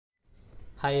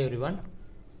Hi everyone.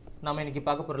 நாம இன்னைக்கு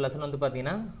பார்க்க போற லெசன் வந்து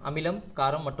பாத்தீங்கன்னா அமிலம்,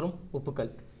 காரம் மற்றும் உப்புக்கள்.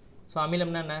 சோ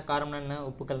அமிலம்னா என்ன, காரம்னா என்ன,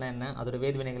 உப்புக்கள்னா என்ன, அதோட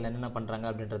வேதிவினைகள் என்னென்ன பண்றாங்க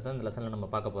அப்படின்றத இந்த லெசன்ல நம்ம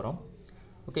பார்க்க போறோம்.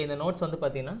 ஓகே, இந்த நோட்ஸ் வந்து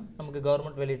பாத்தீங்கன்னா நமக்கு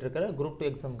கவர்மெண்ட் வெளியிட்டு இருக்கிற குரூப் 2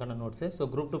 எக்ஸாம்க்கான நோட்ஸ். சோ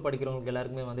குரூப் 2 படிக்கிறவங்களுக்கு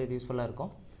எல்லாருக்குமே வந்து இது யூஸ்ஃபுல்லா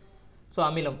இருக்கும். சோ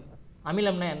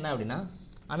அமிலம்னா என்ன அப்படினா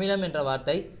அமிலம் என்ற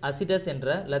வார்த்தை அசிடஸ்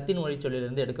என்ற லத்தீன் மொழி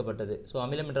சொல்லிலிருந்து எடுக்கப்பட்டது. சோ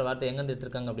அமிலம் என்ற வார்த்தை எங்க இருந்து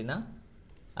எடுத்திருக்காங்க அப்படினா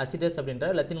அசிடஸ் அப்படின்ற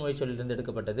லத்தீன் மொழி சொல்லிலிருந்து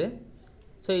எடுக்கப்பட்டது.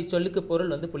 ஸோ இச்சொல்லுக்கு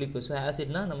பொருள் வந்து புளிப்பு. ஸோ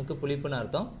ஆசிட்னா நமக்கு புளிப்புன்னு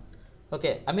அர்த்தம்.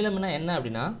 ஓகே, அமிலம்னா என்ன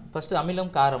அப்படின்னா ஃபஸ்ட்டு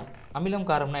அமிலம்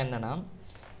காரம்னா என்னென்னா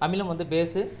அமிலம் வந்து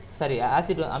பேஸு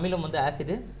அமிலம் வந்து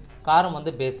ஆசிடு, காரம்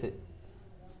வந்து பேஸு.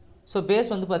 ஸோ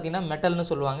பேஸ் வந்து பார்த்திங்கன்னா மெட்டல்னு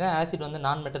சொல்லுவாங்க, ஆசிட் வந்து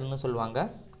நான் மெட்டல்னு சொல்லுவாங்க.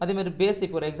 அதேமாதிரி பேஸ்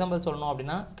இப்போ ஒரு எக்ஸாம்பிள் சொல்லணும்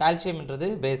அப்படின்னா கால்சியம்ன்றது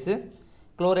பேஸு,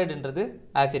 குளோரைடுன்றது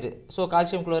ஆசிடு. ஸோ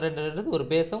கால்சியம் குளோரைடுன்றது ஒரு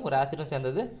பேஸும் ஒரு ஆசிடும்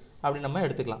சேர்ந்தது அப்படி நம்ம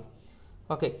எடுத்துக்கலாம்.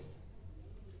 ஓகே,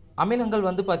 அமிலங்கள்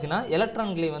வந்து பார்த்தீங்கன்னா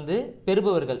எலக்ட்ரான்களை வந்து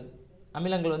பெறுபவர்கள்,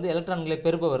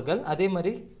 அதே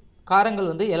மாதிரி காரங்கள்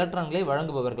வந்து எலக்ட்ரான்களை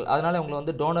வழங்குபவர்கள். அதனால் அவங்களை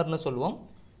வந்து டோனர்னு சொல்லுவோம்,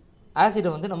 ஆசிடை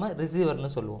வந்து நம்ம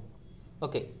ரிசீவர்னு சொல்லுவோம்.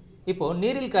 ஓகே, இப்போது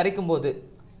நீரில் கரைக்கும் போது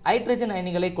ஹைட்ரஜன்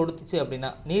அயனிகளை கொடுத்துச்சு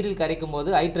அப்படின்னா, நீரில் கரைக்கும்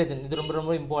போது ஹைட்ரஜன், இது ரொம்ப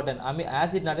ரொம்ப இம்பார்ட்டன்ட்.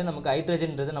 ஆசிட்னாலே நமக்கு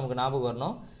ஹைட்ரஜன்ன்றது நமக்கு ஞாபகம்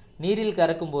வரணும். நீரில்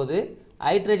கரைக்கும் போது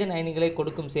ஹைட்ரஜன் அயனிகளை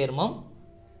கொடுக்கும் சேர்மம்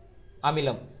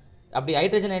அமிலம். அப்படி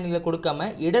ஹைட்ரஜன் அயனிகளை கொடுக்காம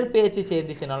இடற்பெயர்ச்சி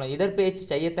செய்துச்சுனாலும், இடற்பெயர்ச்சி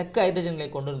செய்யத்தக்க ஹைட்ரஜன்களை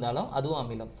கொண்டிருந்தாலும் அதுவும்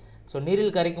அமிலம். ஸோ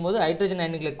நீரில் கரைக்கும் போது ஹைட்ரஜன்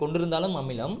அயனிகளை கொண்டிருந்தாலும்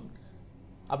அமிலம்,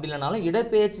 அப்படி இல்லைனாலும்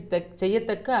இடற்பெயர்ச்சி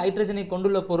செய்யத்தக்க ஹைட்ரஜனை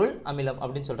கொண்டுள்ள பொருள் அமிலம்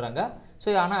அப்படின்னு சொல்கிறாங்க.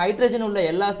 ஸோ ஆனால் ஹைட்ரஜன் உள்ள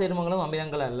எல்லா சேர்மங்களும்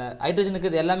அமிலங்கள் அல்ல. ஹைட்ரஜனுக்கு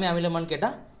இது எல்லாமே அமிலமானு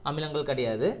கேட்டால் அமிலங்கள்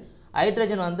கிடையாது.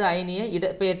 ஹைட்ரஜன் வந்து அயனியை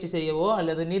இடப்பெயர்ச்சி செய்யவோ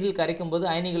அல்லது நீரில் கரைக்கும் போது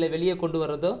அயனிகளை வெளியே கொண்டு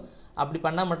வரதோ அப்படி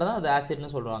பண்ணால் மட்டும்தான் அது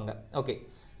ஆசிட்னு சொல்லுவாங்க. ஓகே,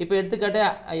 இப்போ எடுத்துக்காட்டு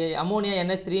அமோனியா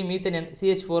NH3 மீத்தேன்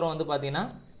CH4 வந்து பார்த்தீங்கன்னா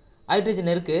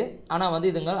ஹைட்ரஜன் இருக்குது, ஆனால் வந்து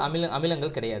இதுங்க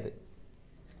அமிலங்கள் கிடையாது.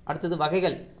 அடுத்தது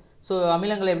வகைகள். ஸோ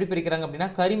அமிலங்களை எப்படி பிரிக்கிறாங்க அப்படின்னா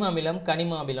கரிம அமிலம்,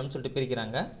 கனிம அமிலம்னு சொல்லிட்டு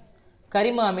பிரிக்கிறாங்க.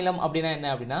 கரிம அமிலம் அப்படின்னா என்ன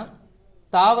அப்படின்னா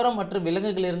தாவரம் மற்றும்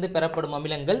விலங்குகளிலிருந்து பெறப்படும்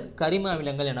அமிலங்கள் கரிம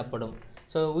அமிலங்கள் எனப்படும்.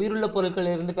 ஸோ உயிருள்ள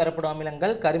பொருட்களிலிருந்து பெறப்படும்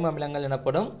அமிலங்கள் கரிம அமிலங்கள்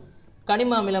எனப்படும்.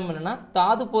 கனிம அமிலம் என்னென்னா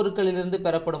தாது பொருட்களிலிருந்து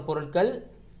பெறப்படும் பொருட்கள்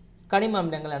கனிம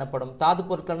அமிலங்கள் எனப்படும். தாது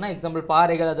பொருட்கள்னா எக்ஸாம்பிள்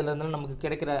பாறைகள், அதிலிருந்து நமக்கு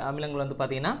கிடைக்கிற அமிலங்கள் வந்து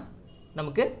பார்த்தீங்கன்னா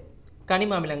நமக்கு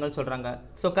கனிம அமிலங்கள் சொல்கிறாங்க.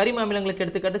 ஸோ கரிம அமிலங்களுக்கு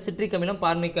எடுத்துக்காட்டு சிட்ரிக் அமிலம்,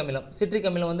 பார்மிக் அமிலம். சிட்ரிக்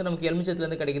அமிலம் வந்து நமக்கு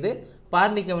எலுமிச்சத்துலேருந்து கிடைக்குது.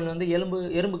 பார்மிக் அமிலம் வந்து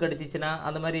எறும்பு கடிச்சிச்சுன்னா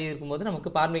அந்த மாதிரி இருக்கும்போது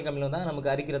நமக்கு பார்மிக் அமிலம் தான்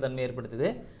நமக்கு அரிக்கிற தன்மை ஏற்படுத்துது.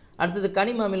 அடுத்தது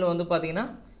கனிம அமிலம் வந்து பார்த்தீங்கன்னா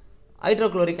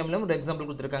ஹைட்ரோக்ளோரிக் அமிலம் ஒரு எக்ஸாம்பிள்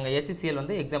கொடுத்துருக்காங்க, HCl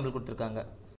வந்து எக்ஸாம்பிள் கொடுத்துருக்காங்க.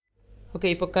 ஓகே,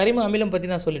 இப்போ கரிம அமிலம் பற்றி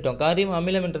நான் சொல்லிட்டோம். கரிம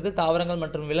அமிலம்ன்றது தாவரங்கள்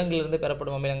மற்றும் விலங்குகளிலிருந்து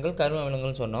பெறப்படும் அமிலங்கள் கரிம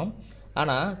அமிலங்கள்னு சொன்னோம்.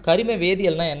 ஆனால் கரிம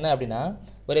வேதியியல்னா என்ன அப்படின்னா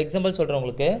ஒரு எக்ஸாம்பிள் சொல்கிறேன்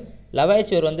உங்களுக்கு.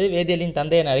 லவாய்ச்சியர் வந்து வேதியியலின்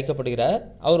தந்தை என அழைக்கப்படுகிறார்.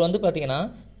 அவர் வந்து பார்த்திங்கன்னா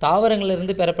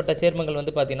தாவரங்களிலிருந்து பெறப்பட்ட சேர்மங்கள்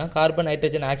வந்து பார்த்திங்கன்னா கார்பன்,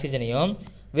 ஹைட்ரஜன், ஆக்சிஜனையும்,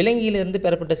 விலங்கிலிருந்து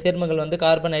பெறப்பட்ட சேர்மங்கள் வந்து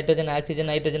கார்பன், ஹைட்ரஜன், ஆக்சிஜன்,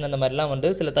 நைட்ரஜன் அந்த மாதிரிலாம் வந்து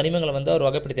சில தனிமங்களை வந்து அவர்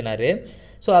வகைப்படுத்தினார்.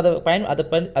 ஸோ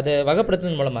அதை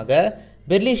வகைப்படுத்துவதன் மூலமாக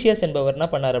பெர்லிஷியஸ் என்பவர் என்ன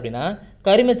பண்ணார் அப்படின்னா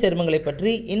கரிம சேர்மங்களை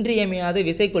பற்றி இன்றியமையாத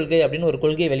விசை கொள்கை அப்படின்னு ஒரு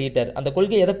கொள்கையை வெளியிட்டார். அந்த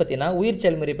கொள்கை எதை பற்றினா உயிர்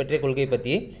செயல்முறை பற்றிய கொள்கை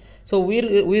பற்றி. ஸோ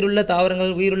உயிருள்ள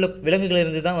தாவரங்கள், உயிருள்ள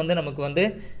விலங்குகளிலிருந்து தான் வந்து நமக்கு வந்து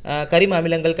கரிம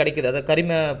அமிலங்கள் கிடைக்குது. அதை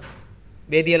கரிம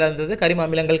வேதியியலாக இருந்தது கரிம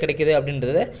அமிலங்கள் கிடைக்கிது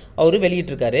அப்படின்றத அவர்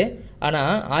வெளியிட்டிருக்காரு.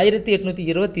 ஆனால்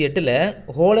 1828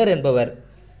 ஹோலர் என்பவர்,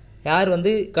 யார்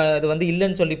வந்து அது வந்து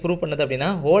இல்லைன்னு சொல்லி ப்ரூவ் பண்ணது அப்படின்னா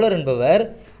ஹோலர் என்பவர்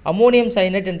அமோனியம்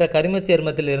சைனேட் என்ற கரிம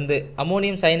சேர்மத்திலிருந்து,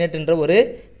 அமோனியம் சைனேட் என்ற ஒரு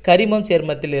கரிமம்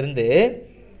சேர்மத்திலிருந்து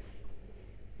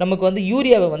நமக்கு வந்து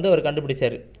யூரியாவை வந்து அவர்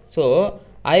கண்டுபிடிச்சார். ஸோ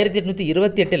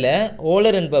 1828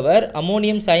 ஹோலர் என்பவர்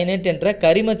அமோனியம் சைனேட் என்ற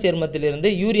கரிம சேர்மத்திலிருந்து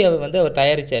யூரியாவை வந்து அவர்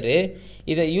தயாரித்தார்.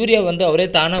 இதை யூரியா வந்து அவரே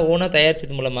ஓனாக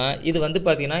தயாரித்தது மூலமாக இது வந்து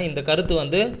பார்த்திங்கன்னா இந்த கருத்து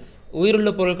வந்து உயிருள்ள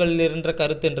பொருட்களில் இருந்த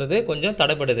கருத்துன்றது கொஞ்சம்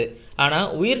தடைப்படுது. ஆனால்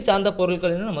உயிர் சார்ந்த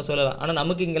பொருட்கள்னு நம்ம சொல்லலாம். ஆனால்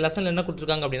நமக்கு இங்கே லெசனில் என்ன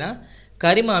கொடுத்துருக்காங்க அப்படின்னா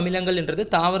கரிம அமிலங்கள் என்றது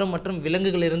தாவரம் மற்றும்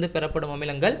விலங்குகளிலிருந்து பெறப்படும்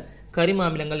அமிலங்கள் கரிம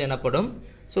அமிலங்கள் எனப்படும்.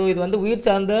 ஸோ இது வந்து உயிர்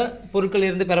சார்ந்த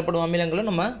பொருட்களிலிருந்து பெறப்படும் அமிலங்களும்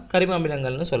நம்ம கரிம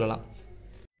அமிலங்கள்னு சொல்லலாம்.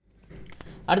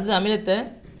 அடுத்தது அமிலத்தை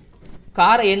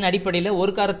கார எண் அடிப்படையில்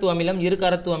ஒரு காரத்துவ அமிலம், இரு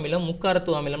காரத்துவ அமிலம்,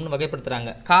 முக்காரத்துவ அமிலம்னு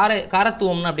வகைப்படுத்துகிறாங்க.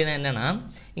 காரத்துவம்னு அப்படின்னா என்னென்னா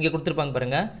இங்கே கொடுத்துருப்பாங்க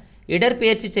பாருங்கள்,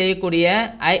 இடற்பெயர்ச்சி செய்யக்கூடிய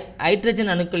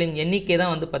ஹைட்ரஜன் அணுக்களின் எண்ணிக்கை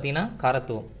தான் வந்து பார்த்திங்கன்னா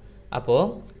காரத்துவம்.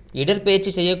 அப்போது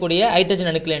இடற்பெயர்ச்சி செய்யக்கூடிய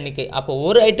ஹைட்ரஜன் அணுக்கள் எண்ணிக்கை, அப்போது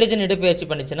ஒரு ஹைட்ரஜன் இடப்பெயர்ச்சி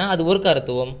பண்ணிச்சுன்னா அது ஒரு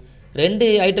காரத்துவம், 2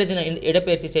 ஹைட்ரஜன்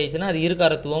இடப்பெயர்ச்சி செய்துச்சுன்னா அது இரு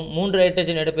காரத்துவம், 3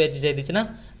 ஹைட்ரஜன் இடப்பெயர்ச்சி செய்துச்சுன்னா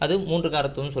அது 3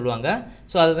 காரத்துவம் சொல்லுவாங்க.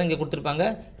 ஸோ அதை தான் இங்கே கொடுத்துருப்பாங்க.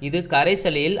 இது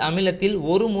கரைசலில் அமிலத்தில்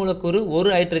ஒரு மூலக்கூறு ஒரு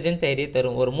ஹைட்ரஜன் தயாரியை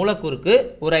தரும். ஒரு மூலக்கூறுக்கு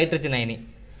ஒரு ஹைட்ரஜன் அயனி.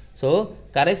 ஸோ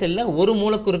கரைசலில் ஒரு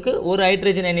மூலக்கூறுக்கு ஒரு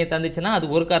ஹைட்ரஜன் அயனியை தந்துச்சுன்னா அது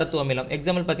ஒரு காரத்துவ அமிலம்.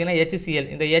 எக்ஸாம்பிள் பார்த்தீங்கன்னா HCl.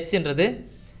 இந்த Hன்றது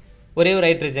ஒரே ஒரு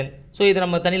ஹைட்ரஜன். ஸோ இதை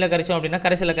நம்ம தண்ணியில் கரைச்சோம் அப்படின்னா,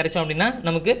 கரைசலில் கரைச்சோம் அப்படின்னா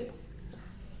நமக்கு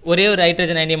ஒரே ஒரு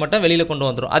ஹைட்ரஜன் அயனியை மட்டும் வெளியில் கொண்டு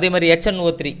வந்துடும். அதே மாதிரி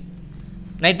HNO3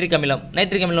 நைட்ரிக் அமிலம்.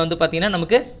 நைட்ரிக் அமிலம் வந்து பார்த்திங்கன்னா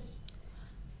நமக்கு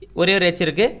ஒரே ஒரு H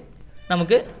இருக்குது,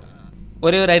 நமக்கு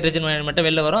ஒரே ஒரு ஹைட்ரஜன் மட்டும்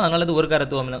வெளில வரும். அதனால இது ஒரு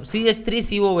காரத்துவ அமிலம்.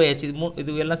 CH3COOH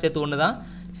இது எல்லாம் சேர்த்து ஒன்று தான்.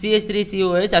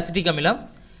 CH3COOH அசிட்டிக் அமிலம்.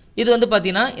 இது வந்து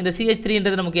பார்த்தீங்கன்னா இந்த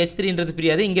CH3ன்றது நமக்கு H3ன்றது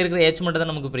பிரியாது, இங்கே இருக்கிற H மட்டும்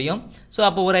தான் நமக்கு பிரியும். ஸோ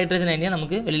அப்போ ஒரு ஹைட்ரஜன் அயனியை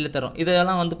நமக்கு வெளியில் தரும்.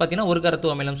 இதெல்லாம் வந்து பார்த்தீங்கன்னா ஒரு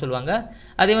கரத்துவ அமிலம் சொல்லுவாங்க.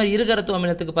 அதே மாதிரி இரு கரத்துவ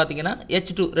அமிலத்துக்கு பார்த்தீங்கன்னா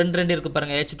H2 ரெண்டு இருக்குது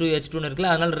பாருங்கள், H2H2ன்னு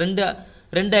இருக்குல்ல, அதனால்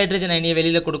ரெண்டு ஹைட்ரஜன் அயனியை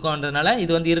வெளியில் கொடுக்கும்ன்றதுனால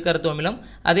இது வந்து இரு கரத்துவ அமிலம்.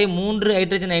 அதே 3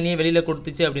 ஹைட்ரஜன் அயனியை வெளியில்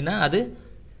கொடுத்துச்சு அப்படின்னா அது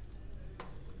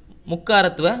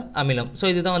முக்காரத்துவ அமிலம். ஸோ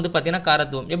இதுதான் வந்து பார்த்தீங்கன்னா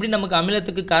காரத்துவம். எப்படி நமக்கு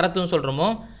அமிலத்துக்கு காரத்துவம் சொல்கிறோமோ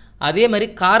அதே மாதிரி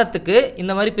காரத்துக்கு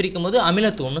இந்த மாதிரி பிரிக்கும் போது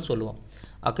அமிலத்துவம்னு சொல்லுவோம்.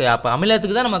 ஓகே, அப்போ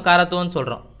அமிலத்துக்கு தான் நம்ம காரத்துவம்னு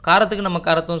சொல்கிறோம். காரத்துக்கு நம்ம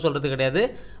காரத்துவம் சொல்கிறது கிடையாது,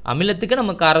 அமிலத்துக்கு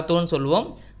நம்ம காரத்துவம்னு சொல்லுவோம்.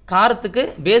 காரத்துக்கு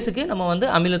பேஸுக்கு நம்ம வந்து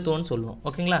அமிலத்துவம்னு சொல்லுவோம்.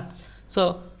 ஓகேங்களா? ஸோ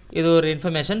இது ஒரு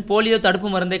இன்ஃபர்மேஷன். போலியோ தடுப்பு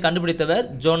மருந்தை கண்டுபிடித்தவர்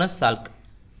ஜோனஸ் சால்க்.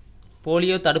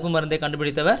 போலியோ தடுப்பு மருந்தை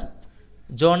கண்டுபிடித்தவர்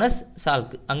ஜோனஸ்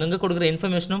சால்க். அங்கங்கே கொடுக்குற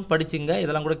இன்ஃபர்மேஷனும் படிச்சுங்க,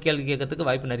 இதெல்லாம் கூட கேள்வி கேட்கறதுக்கு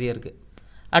வாய்ப்பு நிறைய இருக்குது.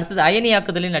 அடுத்தது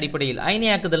அயனியாக்குதலின் அடிப்படையில்.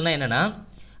 அயனியாக்குதல்னால் என்னென்னா,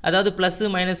 அதாவது ப்ளஸ்ஸு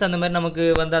மைனஸ் அந்த மாதிரி நமக்கு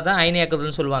வந்தால் தான்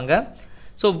அயனியாக்குதல்னு சொல்லுவாங்க.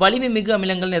 ஸோ வலிமை மிகு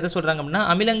அமிலங்கள்னு எதை சொல்கிறாங்க அப்படின்னா,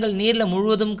 அமிலங்கள் நீரில்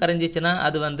முழுவதும் கரைஞ்சிச்சுன்னா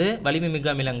அது வந்து வலிமை மிகு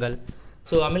அமிலங்கள்.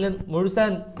 ஸோ அமிலம்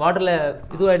முழுசாக வாட்டரில்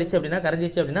இதுவாகிடுச்சு அப்படின்னா,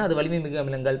 கரைஞ்சிச்சு அப்படின்னா அது வலிமை மிகு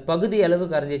அமிலங்கள். பகுதி அளவு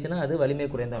கரைஞ்சிச்சுன்னா அது வலிமை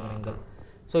குறைந்த அமிலங்கள்.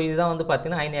 ஸோ இதுதான் வந்து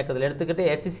பார்த்திங்கன்னா அயனியாக்குதல். எடுத்துக்கிட்டு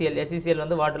HCl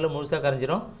வந்து வாட்டரில் முழுசாக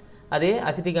கரைஞ்சிரும். அதே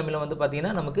அசிட்டிக் அமிலம் வந்து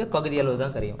பார்த்திங்கன்னா நமக்கு பகுதி அளவு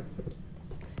தான் கரையும்,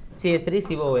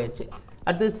 CH3COOH.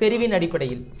 அடுத்தது செறிவின்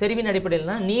அடிப்படையில். செறிவின்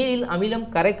அடிப்படையில்னா நீரில் அமிலம்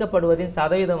கரைக்கப்படுவதின்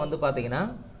சதவீதம் வந்து பார்த்திங்கன்னா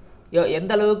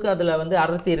எந்த அளவுக்கு அதில் வந்து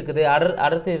அடர்த்தி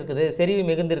இருக்குது, செறிவு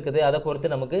மிகுந்து இருக்குது, அதை பொறுத்து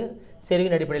நமக்கு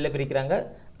செறிவின் அடிப்படையில் பிரிக்கிறாங்க.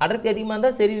 அடர்த்தி அதிகமாக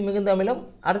இருந்தால் செறிவு மிகுந்த அமிலம்,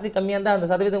 அடர்த்தி கம்மியாக இருந்தால் அந்த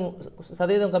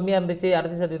சதவீதம் கம்மியாக இருந்துச்சு,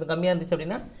 அடர்த்தி சதவீதம் கம்மியாக இருந்துச்சு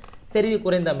அப்படின்னா செறிவு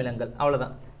குறைந்த அமிலங்கள்.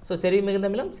 அவ்வளோதான். ஸோ செறிவு மிகுந்த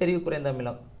அமிலம், செறிவு குறைந்த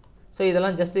அமிலம். ஸோ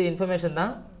இதெல்லாம் ஜஸ்ட் இன்ஃபர்மேஷன்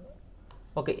தான்.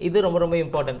 ஓகே, இது ரொம்ப ரொம்ப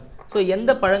இம்பார்ட்டன்ட். ஸோ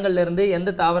எந்த பழங்கள்லேருந்து, எந்த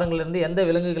தாவரங்கள்லேருந்து, எந்த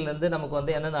விலங்குகள்லேருந்து நமக்கு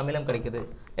வந்து எந்தெந்த அமிலம் கிடைக்குது.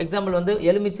 எக்ஸாம்பிள் வந்து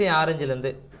எலுமிச்சை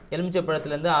ஆரஞ்சுலேருந்து, எலுமிச்சை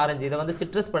பழத்துலேருந்து ஆரஞ்சு, இதை வந்து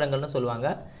சிட்ரஸ் பழங்கள்னு சொல்லுவாங்க.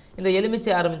 இந்த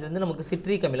எலுமிச்சை ஆரஞ்சுலேருந்து நமக்கு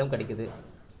சிட்ரிக் அமிலம் கிடைக்குது.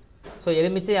 ஸோ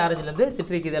எலுமிச்சை ஆரஞ்சுலேருந்து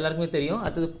சிட்ரிக், இது எல்லாருக்குமே தெரியும்.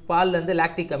 அடுத்தது பால்லேருந்து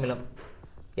லாக்டிக் அமிலம்.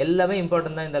 எல்லாமே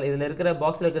இம்பார்ட்டன் தான். இந்த இதில் இருக்கிற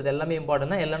பாக்ஸில் இருக்கிறது எல்லாமே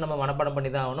இம்பார்ட்டன் தான், எல்லாம் நம்ம மனப்பாடம்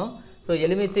பண்ணி தான் ஆகணும். ஸோ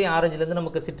எலுமிச்சை ஆரஞ்சுலேருந்து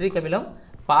நமக்கு சிட்ரிக் அமிலம்,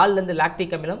 பால்லேருந்து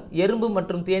லாக்டிக் அமிலம், எறும்பு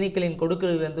மற்றும் தேனீக்களின்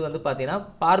கொடுக்கலிருந்து வந்து பார்த்தீங்கன்னா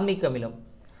பார்மிக் அமிலம்.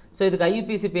 ஸோ இதுக்கு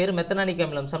IUPAC பேர் மெத்தனானிக்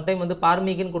அமிலம். சம்டைம் வந்து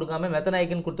பார்மிக்னு கொடுக்காம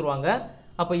மெத்தனாயிக்னு கொடுத்துருவாங்க.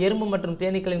 அப்போ எறும்பு மற்றும்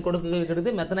தேனீக்களின் கொடுக்குகளுக்கு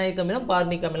எடுத்து மெத்தனாயிக் அமிலம்,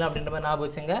 பார்மிக் அமிலம் அப்படின்ற மாதிரி ஞாபகம்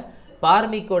வச்சுங்க.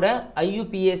 பார்மிக்கோட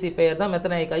IUPAC பெயர் தான்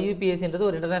மெத்தனாயிக். IUPACன்றது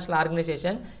ஒரு இன்டர்நேஷனல்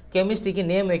ஆர்கனைசேஷன், கெமிஸ்ட்ரிக்கு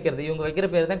நேம் வைக்கிறது. இவங்க வைக்கிற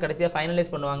பேர் தான் கடைசியாக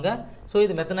ஃபைனலைஸ் பண்ணுவாங்க. ஸோ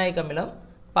இது மெத்தனாயிக் அமிலம்.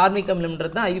 பார்மிக்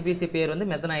அமிலம்ன்றது தான் IUPAC பேர் வந்து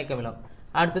மெத்தனாயிக் அமிலம்.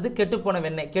 அடுத்தது கெட்டுப்போன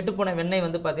வெண்ணெய். கெட்டுப்போன வெண்ணெய்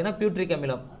வந்து பார்த்தீங்கன்னா பியூட்ரிக்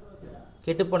அமிலம்.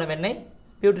 கெட்டுப்போன வெண்ணெய்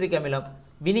பியூட்ரிக் அமிலம்.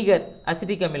 வினிகர்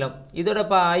அசிட்டிக் அமிலம். இதோட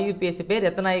IUPAC பேர்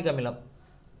எத்தனாயிக் அமிலம்.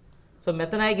 ஸோ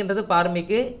மெத்தனாயிக்ன்றது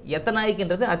பார்மிக்கு,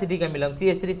 எத்தனாயிக்ன்றது அசிட்டிக் அமிலம்,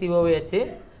 CH3COOH.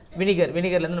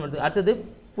 வினிகர்லேருந்து நம்ம. அடுத்தது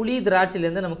புளி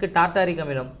திராட்சையிலேருந்து நமக்கு டார்டாரிக்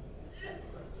அமிலம்.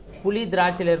 புளி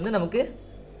திராட்சையிலேருந்து நமக்கு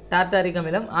டார்டாரிக்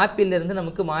அமிலம். ஆப்பிள்லேருந்து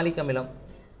நமக்கு மாலிக் அமிலம்.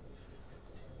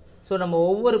 ஸோ நம்ம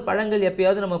ஒவ்வொரு பழங்கள்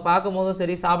எப்பயாவது நம்ம பார்க்கும் போதும்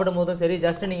சரி, சாப்பிடும் போதும் சரி,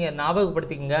 ஜஸ்ட் நீங்கள்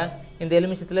ஞாபகப்படுத்திக்கங்க. இந்த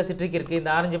எலுமிச்சத்தில் சிட்ரிக் இருக்குது, இந்த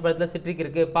ஆரஞ்சு பழத்தில் சிட்ரிக்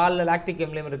இருக்குது, பாலில் லாக்டிக்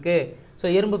அமிலம் இருக்குது. ஸோ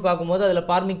எறும்பு பார்க்கும்போது அதில்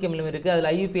பார்மிக் அமிலம் இருக்குது, அதில்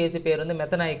IUPAC பேர் வந்து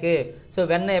மெத்தனாயிக்கு. ஸோ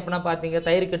வெண்ணெய் எப்படின்னா பார்த்தீங்க,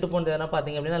 தயிர் கெட்டு போனது எதனா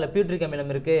பார்த்தீங்க அப்படின்னா அதில் பியூட்ரிக்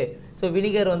அமிலம் இருக்குது. ஸோ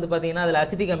வினிகர் வந்து பார்த்தீங்கன்னா அதில்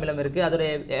அசிட்டிக் அமிலம் இருக்குது, அதோட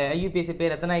IUPAC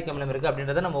பேர் எத்தனாயிக் அமிலம் இருக்குது.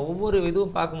 அப்படின்றத நம்ம ஒவ்வொரு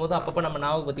இதுவும் பார்க்கும்போது அப்பப்போ நம்ம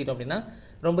ஞாபகப்படுத்திட்டோம் அப்படின்னா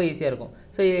ரொம்ப ஈஸியாக இருக்கும்.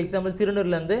 ஸோ எக்ஸாம்பிள்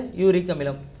சிறுநீர்லேருந்து யூரிக்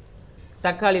அமிலம்.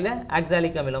 தக்காளியில்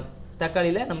ஆக்சாலிக் அமிலம்.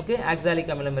 தக்காளியில் நமக்கு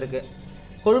ஆக்சாலிக் அமிலம் இருக்குது.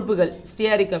 கொழுப்புகள்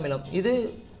ஸ்டியாரிக் அமிலம். இது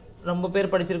ரொம்ப பேர்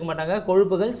படிச்சிருக்க மாட்டாங்க.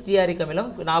 கொழுப்புகள் ஸ்டியாரிக் அமிலம்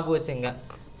ஞாபகம் வச்சுங்க.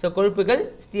 ஸோ கொழுப்புகள்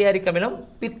ஸ்டியாரிக் அமிலம்.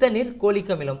 பித்தநீர்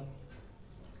கோலிக் அமிலம்.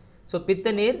 ஸோ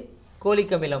பித்தநீர்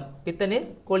கோலிக் அமிலம். பித்தநீர்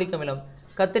கோலிக் அமிலம்.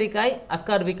 கத்திரிக்காய்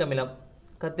அஸ்கார்பிக் அமிலம்.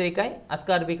 கத்திரிக்காய்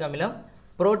அஸ்கார்பிக் அமிலம்.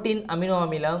 புரோட்டீன் அமினோ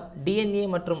அமிலம். DNA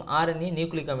மற்றும் RNA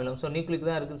நியூக்ளிக் அமிலம். ஸோ நியூக்ளிக்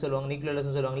தான் இருக்குதுன்னு சொல்லுவாங்க,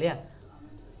 நியூக்ளியோலஸ்ன்னு சொல்லுவாங்க இல்லையா.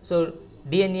 ஸோ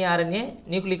DNA RNA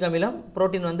நியூக்ளிக் அமிலம்,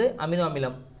 புரோட்டீன் வந்து அமினோ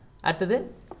அமிலம். அடுத்தது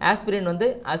ஆஸ்பிரின் வந்து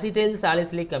அசிட்டைல்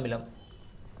சாலிசிலிக் அமிலம்.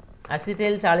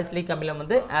 அசிட்டைல் சாலிசிலிக் அமிலம்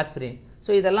வந்து ஆஸ்பிரின்.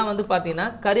 ஸோ இதெல்லாம் வந்து பார்த்தீங்கன்னா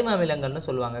கரிம அமிலங்கள்னு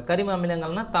சொல்லுவாங்க. கரிம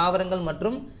அமிலங்கள்னால் தாவரங்கள்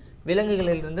மற்றும்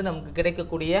விலங்குகளிலிருந்து நமக்கு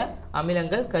கிடைக்கக்கூடிய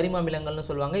அமிலங்கள் கரிம அமிலங்கள்னு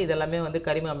சொல்லுவாங்க. இதெல்லாமே வந்து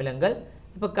கரிம அமிலங்கள்.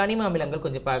 இப்போ கனிம அமிலங்கள்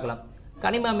கொஞ்சம் பார்க்கலாம்.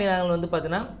 கனிம அமிலங்கள் வந்து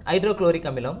பார்த்தீங்கன்னா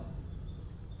ஹைட்ரோக்ளோரிக் அமிலம்,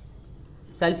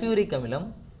 சல்ஃபியூரிக் அமிலம்,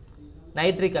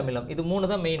 நைட்ரிக் அமிலம். இது 3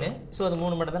 தான் மெயின். ஸோ அது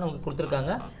 3 மட்டும் தான் நமக்கு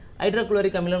கொடுத்துருக்காங்க.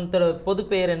 ஹைட்ரோகுளோரிக் அமிலம் பொது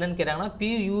பெயர் என்னன்னு கேட்டாங்கன்னா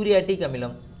பியூரியாட்டிக்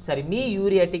அமிலம், சாரி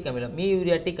மீயூரியாட்டிக் அமிலம்,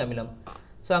 மீயூரியாட்டிக் அமிலம்.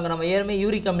 ஸோ அங்கே நம்ம ஏற்கனவே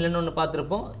யூரிக் அமிலம்னு ஒன்று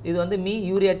பார்த்துருப்போம். இது வந்து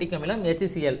மீயூரியாட்டிக் அமிலம்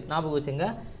HCl ஞாபகம் வச்சுங்க.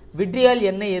 விட்ரியால்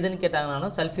எண்ணெய் எதுன்னு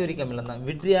கேட்டாங்கனாலும் சல்ஃபியூரிக் அமிலம் தான்.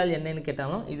 விட்ரியால் எண்ணெய்னு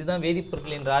கேட்டாலும் இதுதான்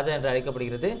வேதிப்பொருட்களின் ராஜா என்று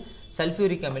அழைக்கப்படுகிறது,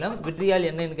 சல்ஃபியூரிக் அமிலம். விட்ரியால்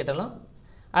எண்ணெய்னு கேட்டாலும்.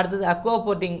 அடுத்தது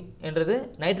அக்வாபோர்ட்டிங் என்றது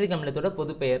நைட்ரிக் அமிலத்தோட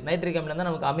பொது பெயர். நைட்ரிக் அமிலம் தான்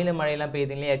நமக்கு அமில மழையெல்லாம்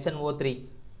பெய்யுது இல்லையா,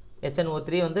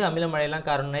 HNO3 வந்து அமில மழையெல்லாம்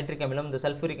காரணம். நைட்ரிக் அமிலம், இந்த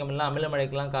சல்ஃபியூரிக் அமிலம் அமில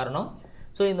மழைக்கெல்லாம் காரணம்.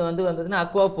 ஸோ இந்த வந்ததுன்னா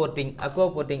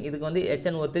அக்வாபோர்ட்டிங் இதுக்கு வந்து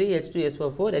HNO3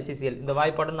 H2SO4 HCl இந்த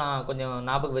வாய்ப்பாடும் நான் கொஞ்சம்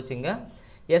ஞாபகம் வச்சுங்க.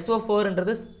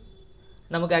 SO4ன்றது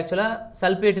நமக்கு ஆக்சுவலாக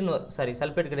சல்ஃபேட்டுன்னு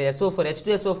சல்ஃபேட் கிடையாது, SO4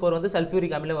 H2SO4 வந்து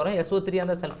சல்ஃபியூரிக் அமிலம் வரும், SO3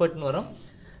 அந்த சல்ஃபேட்னு வரும்.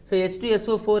 ஸோ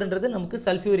H2SO4ன்றது நமக்கு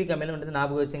சல்ஃபியூரிக் அமிலம்ன்றது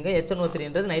ஞாபகம் வச்சுங்க.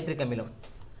 HNO3ன்றது நைட்ரிக் அமிலம்.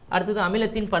 அடுத்தது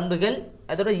அமிலத்தின் பண்புகள்,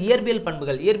 அதோட இயற்பியல்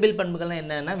பண்புகள்லாம்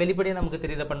என்னென்னா வெளிப்படையாக நமக்கு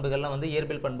தெரிகிற பண்புகள்லாம் வந்து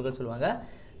இயற்பியல் பண்புகள் சொல்லுவாங்க.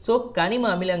 ஸோ கனிம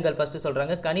அமிலங்கள் ஃபஸ்ட்டு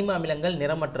சொல்கிறாங்க. கனிம அமிலங்கள்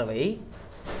நிறமற்றவை,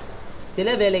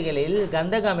 சில வேளைகளில்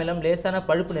கந்தக அமிலம் லேசான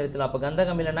பழுப்பு நிறத்திலும். அப்போ கந்தக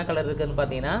அமிலம் என்ன கலர் இருக்குதுன்னு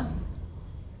பார்த்தீங்கன்னா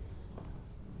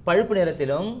பழுப்பு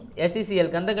நிறத்திலும். HCl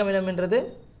கந்தக அமிலம் என்றது,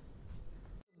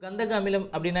 கந்தக அமிலம்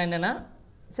அப்படின்னா என்னென்னா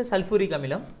சல்ஃபூரிக்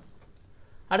அமிலம்.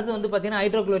 அடுத்து வந்து பார்த்தீங்கன்னா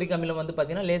ஹைட்ரோகுளோரிக் அமிலம் வந்து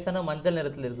பார்த்தீங்கன்னா லேசான மஞ்சள்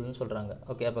நிறத்தில் இருக்குதுன்னு சொல்கிறாங்க.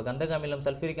 ஓகே, அப்போ கந்தக அமிலம்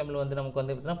சல்ஃபூரிக் அமிலம் வந்து நமக்கு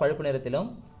வந்து பார்த்தீங்கன்னா பழுப்பு நிறத்திலும்,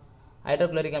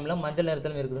 ஹைட்ரோகுளோரிக் அமிலம் மஞ்சள்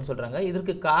நிறத்திலும் இருக்குதுன்னு சொல்கிறாங்க.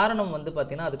 இதற்கு காரணம் வந்து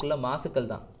பார்த்தீங்கன்னா அதுக்குள்ள மாசுக்கள்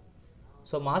தான்.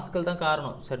 ஸோ மாசுக்கள் தான்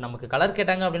காரணம். சரி, நமக்கு கலர்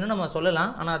கேட்டாங்க அப்படின்னா நம்ம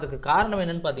சொல்லலாம், ஆனால் அதுக்கு காரணம்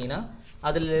என்னென்னு பார்த்தீங்கன்னா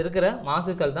அதில் இருக்கிற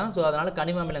மாசுக்கள் தான். ஸோ அதனால்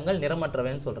கனிம அமிலங்கள்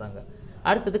நிறமற்றவைன்னு சொல்கிறாங்க.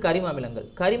 அடுத்தது கரிம அமிலங்கள்.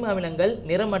 கரிம அமிலங்கள்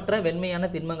நிறமற்ற வெண்மையான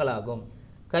திண்மங்கள் ஆகும்.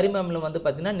 கரிம அமிலம் வந்து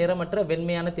பார்த்தீங்கன்னா நிறமற்ற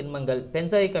வெண்மையான திண்மங்கள்.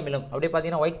 பென்சாயிக் அமிலம் அப்படியே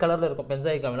பார்த்தீங்கன்னா ஒயிட் கலரில் இருக்கும்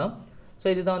பென்சாயிக் அமிலம். ஸோ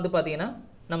இதுதான் வந்து பார்த்தீங்கன்னா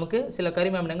நமக்கு சில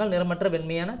கரிம அமிலங்கள் நிறமற்ற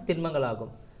வெண்மையான திண்மங்கள்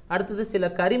ஆகும். அடுத்தது சில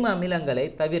கரிம அமிலங்களை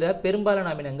தவிர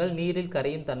பெரும்பாலான அமிலங்கள் நீரில்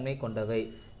கரையும் தன்மை கொண்டவை.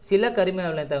 சில கரிம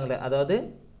அமிலங்களை, அதாவது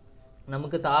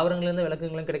நமக்கு தாவரங்களிலிருந்து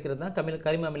விளக்குகளும் கிடைக்கிறது தான்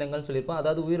கரிம அமிலங்கள் சொல்லியிருப்போம்.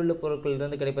 அதாவது உயிருள்ள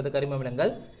பொருட்களிலிருந்து கிடைப்பது கரிம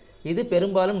அமிலங்கள். இது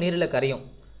பெரும்பாலும் நீரில் கரையும்,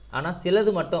 ஆனால்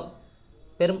சிலது மட்டும்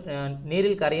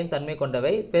நீரில் கரையும் தன்மை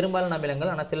கொண்டவை. பெரும்பாலான அமிலங்கள்,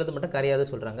 ஆனால் சிலது மட்டும் கரையாது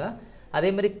சொல்கிறாங்க. அதே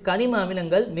மாதிரி கனிம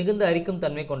அமிலங்கள் மிகுந்த அரிக்கும்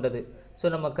தன்மை கொண்டது. ஸோ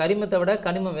நம்ம கரிமத்தை விட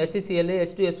கனிமம் HCl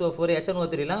H2SO4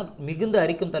 HNO3லாம் மிகுந்த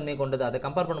அரிக்கும் தன்மை கொண்டது. அதை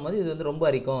கம்பேர் பண்ணும்போது இது வந்து ரொம்ப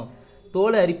அரிக்கும்.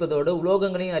 தோலை அரிப்பதோடு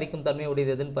உலோகங்களையும் அரிக்கும் தன்மை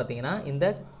உடையதுன்னு பார்த்தீங்கன்னா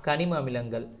இந்த கனிம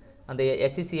அமிலங்கள். அந்த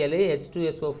HCl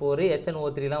H2SO4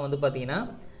 HNO3லாம் வந்து பார்த்தீங்கன்னா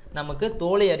நமக்கு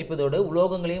தோலை அரிப்பதோடு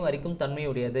உலோகங்களையும் அரிக்கும்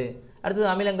தன்மையுடையது. அடுத்தது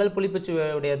அமிலங்கள் புளிப்புச்சுவை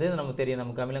உடையது. நமக்கு தெரியும்,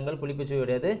 நமக்கு அமிலங்கள் புளிப்புச்சுவை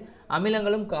உடையது.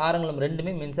 அமிலங்களும் காரங்களும்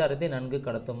ரெண்டுமே மின்சாரத்தை நன்கு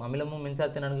கடத்தும். அமிலமும்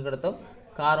மின்சாரத்தை நன்கு கடத்தும்,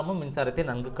 காரமும் மின்சாரத்தை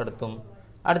நன்கு கடத்தும்.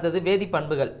 அடுத்தது வேதி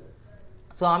பண்புகள்.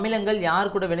 ஸோ அமிலங்கள்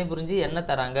யார் கூட வினைபுரிஞ்சு என்ன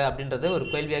தராங்க அப்படின்றது ஒரு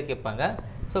கேள்வியாக கேட்பாங்க.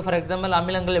 ஸோ ஃபார் எக்ஸாம்பிள்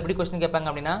அமிலங்கள் எப்படி கொஸ்டின் கேட்பாங்க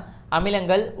அப்படின்னா,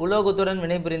 அமிலங்கள் உலோகத்துடன்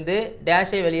வினைபுரிந்து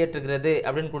டேஷை வெளியேற்றுகிறது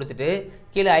அப்படின்னு கொடுத்துட்டு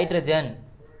கீழே hydrogen,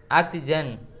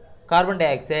 oxygen, carbon di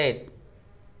oxide,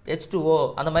 H2O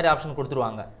அந்த மாதிரி ஆப்ஷன்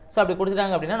கொடுத்துருவாங்க. ஸோ அப்படி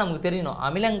கொடுத்துட்டாங்க அப்படின்னா நமக்கு தெரியணும்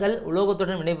அமிலங்கள்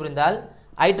உலோகத்துடன் வினைபுரிந்தால்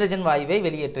ஹைட்ரஜன் வாயுவை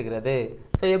வெளியேற்றுகிறது.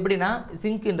 ஸோ எப்படின்னா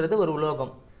ஜிங்க்ன்றது ஒரு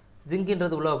உலோகம்,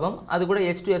 அது கூட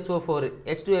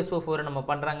H2SO4 நம்ம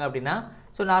பண்ணுறாங்க அப்படின்னா,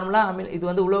 ஸோ நார்மலாக இது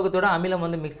வந்து உலோகத்தோட அமிலம்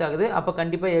வந்து மிக்ஸ் ஆகுது. அப்போ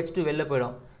கண்டிப்பாக H2 வெளில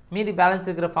போயிடும். மீதி பேலன்ஸ்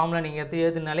இருக்கிற ஃபார்முலா நீங்கள் எடுத்து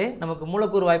எழுதினாலே நமக்கு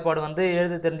மூலக்கூறு வாய்ப்பாடு வந்து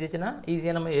எழுத தெரிஞ்சிச்சுன்னா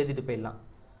ஈஸியாக நம்ம எழுதிட்டு போயிடலாம்.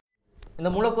 இந்த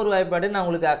மூலக்கூறு வாய்ப்பாடு நான்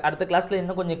உங்களுக்கு அடுத்த கிளாஸில்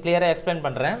இன்னும் கொஞ்சம் கிளியராக எக்ஸ்பிளைன்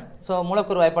பண்ணுறேன். ஸோ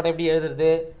மூலக்கூறு வாய்ப்பாடு எப்படி எழுதுறது,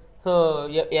 ஸோ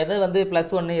எது வந்து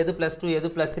 +1 எது +2 எது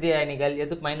 +3 அயனிகள்,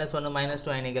 எது -1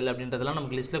 -2 அயனிகள் அப்படின்றதெல்லாம்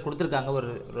நமக்கு லிஸ்ட்டில் கொடுத்துருக்காங்க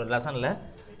ஒரு லெசனில்.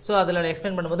 ஸோ அதில்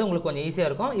எக்ஸ்பிளைன் பண்ணும்போது உங்களுக்கு கொஞ்சம் ஈஸியாக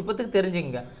இருக்கும். இப்போத்துக்கு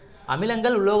தெரிஞ்சுங்க,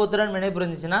 அமிலங்கள் உலோகத்துடன்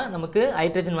வினைபுரிஞ்சிச்சுன்னா நமக்கு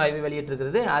ஹைட்ரஜன் வாயுவை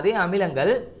வெளியேற்றுகிறது. அதே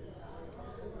அமிலங்கள்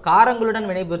காரங்களுடன்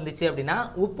வினைபுரிந்துச்சு அப்படின்னா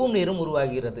உப்பும் நீரும்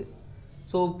உருவாகிறது.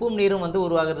 ஸோ உப்பும் நீரும் வந்து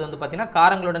உருவாகிறது வந்து பார்த்தீங்கன்னா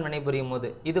காரங்களுடன் வினைபுரியும் போது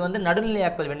இது வந்து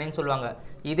நடுநிலையாக்கல் வினைன்னு சொல்லுவாங்க.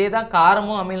 இதே தான்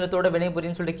காரமும் அமிலத்தோட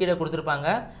வினைபுரின்னு சொல்லிட்டு கீழே கொடுத்துருப்பாங்க.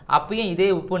 அப்பயும் இதே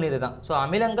உப்பு நீர் தான். ஸோ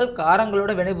அமிலங்கள்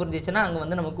காரங்களோட வினைபுரிஞ்சிச்சுன்னா அங்கே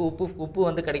வந்து நமக்கு உப்பு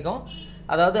வந்து கிடைக்கும்.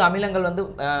 அதாவது அமிலங்கள் வந்து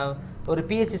ஒரு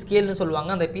pH ஸ்கேல்னு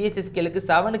சொல்லுவாங்க. அந்த pH ஸ்கேலுக்கு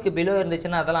 7க்கு பிலோ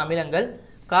இருந்துச்சுன்னா அதெல்லாம் அமிலங்கள்,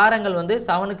 காரங்கள் வந்து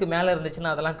 7க்கு மேலே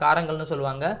இருந்துச்சுன்னா அதெல்லாம் காரங்கள்னு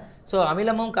சொல்லுவாங்க. ஸோ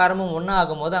அமிலமும் காரமும் ஒன்றா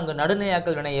ஆகும்போது அங்கே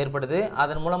நடுநிலையாக்கல் வினை ஏற்படுது.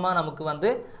 அதன் மூலமாக நமக்கு வந்து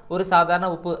ஒரு சாதாரண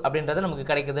உப்பு அப்படின்றது நமக்கு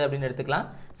கிடைக்குது அப்படின்னு எடுத்துக்கலாம்.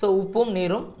 ஸோ உப்பும்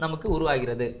நீரும் நமக்கு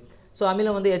உருவாகிறது. ஸோ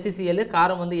அமிலம் வந்து HCl,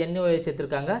 காரம் வந்து NaOH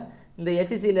எடுத்துருக்காங்க. இந்த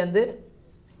HCலேருந்து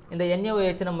இந்த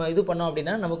NaOH நம்ம இது பண்ணோம்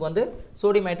அப்படின்னா நமக்கு வந்து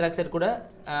சோடியம் ஹைட்ராக்சைடு கூட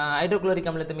ஹைட்ரோகுளோரிக்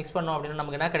அமிலத்தை மிக்ஸ் பண்ணோம் அப்படின்னா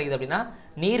நமக்கு என்ன கிடைக்குது அப்படின்னா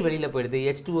நீர் வெளியில் போயிடுது,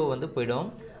 H2O வந்து போயிடும்.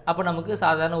 அப்போ நமக்கு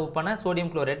சாதாரண உப்பான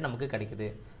சோடியம் குளோரைட் நமக்கு கிடைக்குது.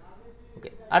 ஓகே,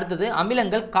 அடுத்தது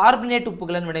அமிலங்கள் கார்பனேட்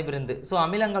உப்புகளுடன் வினைபுரிந்து. ஸோ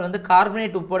அமிலங்கள் வந்து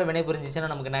கார்பனேட் உப்போட வினைபுரிஞ்சிச்சுன்னா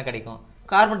நமக்கு என்ன கிடைக்கும்?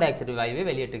 கார்பன் டை ஆக்சைடு வாயுவை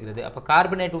வெளியேற்றுகிறது. அப்போ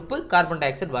கார்பனேட் உப்பு, கார்பன் டை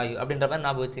ஆக்சைடு வாயு அப்படின்ற மாதிரி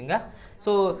ஞாபகம் வச்சுங்க.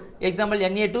 So example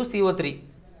Na2CO3,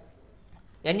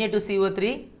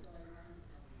 Na2CO3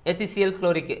 HCl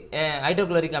chloric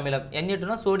hydrochloric அமிலம்.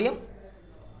 Na2னா சோடியம்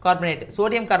கார்பனேட்.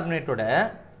 சோடியம் கார்பனேட்டோட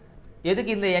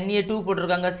எதுக்கு இந்த Na2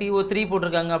 போட்டிருக்காங்க, CO3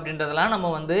 போட்டிருக்காங்க அப்படின்றதெல்லாம் நம்ம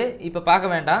வந்து இப்போ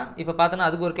பார்க்க வேண்டாம். இப்போ பார்த்தோன்னா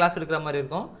அதுக்கு ஒரு கிளாஸ் எடுக்கிற மாதிரி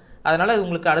இருக்கும். அதனால்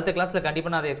உங்களுக்கு அடுத்த கிளாஸில்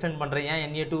கண்டிப்பாக நான் அதை எக்ஸ்பிளைன் பண்ணுறேன்.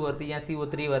 ஏன் Na2 வருது, ஏன்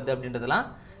CO3 வருது அப்படின்றதெல்லாம்.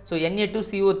 ஸோ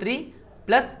Na2CO3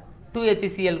 +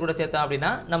 2HCl கூட சேர்த்தோம்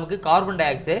அப்படின்னா நமக்கு கார்பன் டை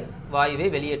ஆக்சைடு வாயுவை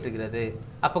வெளியேற்றுகிறது.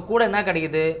 அப்போ கூட என்ன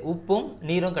கிடைக்குது? உப்பும்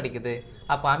நீரும் கிடைக்குது.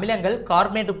 அப்போ அமிலங்கள்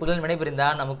கார்பனேட் உப்புகள்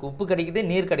வினைபுரிந்தால் நமக்கு உப்பு கிடைக்குது,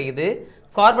 நீர் கிடைக்குது,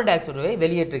 கார்பன் டை ஆக்சைடை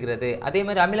வெளியேற்றுகிறது. அதே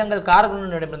மாதிரி அமிலங்கள் கார்பன்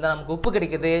வினைபுரிந்தால் நமக்கு உப்பு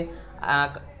கிடைக்குது,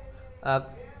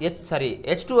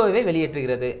 H2O-வை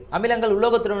வெளியேற்றுகிறது. அமிலங்கள்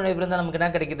உலோகத்துடன் வினைபுரிந்தால் நமக்கு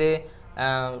என்ன கிடைக்குது?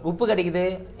 உப்பு கிடைக்குது,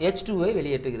 H2O-வை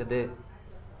வெளியேற்றுகிறது,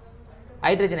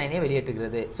 ஹைட்ரஜன் அயனியை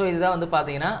வெளியேற்றுகிறது. ஸோ இதுதான் வந்து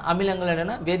பார்த்தீங்கன்னா அமிலங்கள்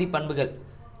என்னென்னா வேதி பண்புகள்.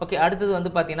 ஓகே, அடுத்தது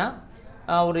வந்து பார்த்தீங்கன்னா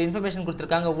ஒரு இன்ஃபர்மேஷன்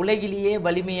கொடுத்துருக்காங்க. உலகிலேயே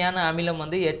வலிமையான அமிலம்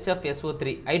வந்து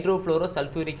HFSO3 ஹைட்ரோஃப்ளோரோ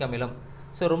சல்ஃபியூரிக் அமிலம்.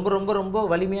 ஸோ ரொம்ப ரொம்ப ரொம்ப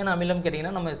வலிமையான அமிலம்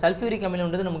கேட்டிங்கன்னா நம்ம சல்ஃபியூரிக்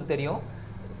அமிலம்ன்றது நமக்கு தெரியும்,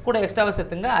 கூட எக்ஸ்ட்ராவாக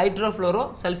சேர்த்துங்க ஹைட்ரோஃப்ளோரோ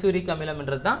சல்ஃபியூரிக்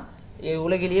அமிலம்ன்றது தான்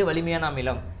உலகிலேயே வலிமையான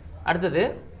அமிலம். அடுத்தது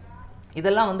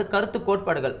இதெல்லாம் வந்து கருத்து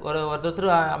கோட்பாடுகள். ஒருத்தர்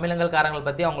அமிலங்கள் காரங்கள்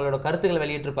பற்றி அவங்களோட கருத்துக்களை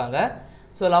வெளியிட்டிருப்பாங்க.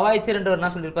 ஸோ லவாய்ச்சர் என்றவர்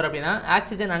என்ன சொல்லியிருப்பார் அப்படின்னா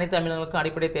ஆக்சிஜன் அனைத்து அமிலங்களுக்கும்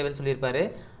அடிப்படை தேவைன்னு சொல்லியிருப்பார்.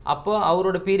 அப்போது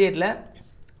அவரோட பீரியடில்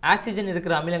ஆக்சிஜன்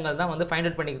இருக்கிற அமிலங்கள் தான் வந்து ஃபைண்ட்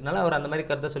அவுட் பண்ணிக்கிறதுனால அவர் அந்த மாதிரி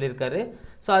கருத்தை சொல்லியிருக்காரு.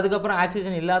 ஸோ அதுக்கப்புறம்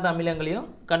ஆக்சிஜன் இல்லாத அமிலங்களையும்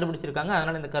கண்டுபிடிச்சிருக்காங்க.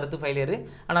 அதனால் இந்த கருத்து ஃபெயிலியர்.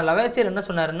 ஆனால் லவாய்ச்சர் என்ன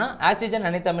சொன்னாருன்னா ஆக்சிஜன்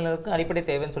அனைத்து அமிலங்களுக்கும் அடிப்படை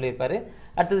தேவைன்னு சொல்லியிருப்பார்.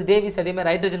 அடுத்தது டேவிஸ் அதே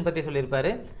மாதிரி ஹைட்ரஜன் பற்றி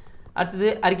சொல்லியிருப்பார். அடுத்தது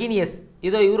அர்கினியஸ்,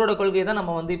 இதோ இவரோட கொள்கையை தான்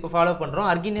நம்ம வந்து இப்போ ஃபாலோ பண்ணுறோம்.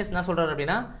 அர்கினியஸ் என்ன சொல்கிறார்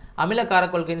அப்படின்னா அமிலக்கார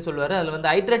கொள்கைன்னு சொல்லுவார். அதில் வந்து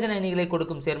ஹைட்ரஜன் அயனிகளை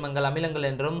கொடுக்கும் சேர்மங்கள் அமிலங்கள்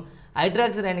என்றும்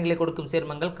ஹைட்ராக்சைடு அயனிகளை கொடுக்கும்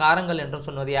சேர்மங்கள் காரங்கள் என்றும்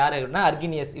சொன்னது யார் அப்படின்னா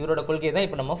அர்கினியஸ். இவரோட கொள்கையை தான்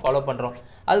இப்போ நம்ம ஃபாலோ பண்ணுறோம்.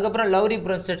 அதுக்கப்புறம் லவ்ரி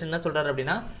ப்ரோன்ஸ்டட் என்ன சொல்கிறார்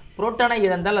அப்படின்னா புரோட்டானை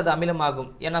இழந்தால் அது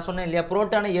அமிலமாகும். ஏன்னா சொன்னேன் இல்லையா,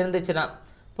 புரோட்டானை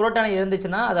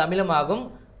இழந்துச்சுன்னா அது அமிலமாகும்.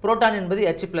 புரோட்டான் என்பது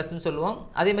H+ன்னு சொல்லுவோம்.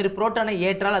 அதேமாதிரி புரோட்டானை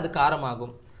ஏற்றால் அது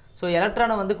காரமாகும். ஸோ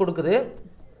எலக்ட்ரானை வந்து கொடுக்குது.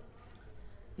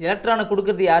 எலக்ட்ரானை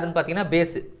கொடுக்குறது யாருன்னு பார்த்தீங்கன்னா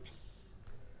பேஸு.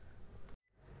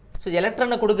 ஸோ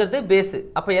எலக்ட்ரானை கொடுக்குறது பேஸு.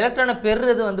 அப்போ எலக்ட்ரானை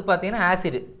பெறுறது வந்து பார்த்தீங்கன்னா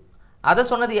ஆசிடு. அதை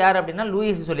சொன்னது யார் அப்படின்னா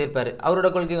லூயிஸ் சொல்லியிருப்பார். அவரோட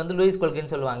கொள்கை வந்து லூயிஸ்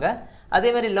கொள்கைன்னு சொல்லுவாங்க.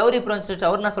 அதேமாதிரி லவ்ரி ப்ரோன்ஸ்டட்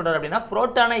அவர் என்ன சொல்கிறார் அப்படின்னா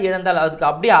புரோட்டானை இழந்தால், அதுக்கு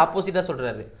அப்படியே ஆப்போசிட்டாக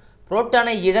சொல்கிறாரு,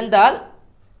 புரோட்டானை இழந்தால்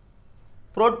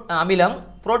அமிலம்,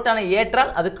 புரோட்டானை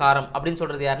ஏற்றால் அது காரம் அப்படின்னு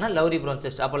சொல்கிறது யாருன்னா லவ்ரி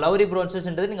ப்ரோன்ஸ்டட். அப்போ லவ்ரி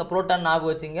ப்ரோன்ஸ்டட்ன்றது நீங்கள் புரோட்டான்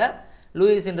ஞாபகம் வச்சுங்க,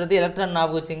 லூயிஸ்ன்றது எலக்ட்ரான்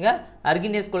ஞாபகம் வச்சுங்க,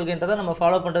 அர்கினியஸ் கொள்கைன்றதை நம்ம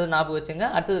ஃபாலோ பண்ணுறது ஞாபகம் வச்சுங்க.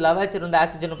 அடுத்தது லவாய்ச்சர் வந்து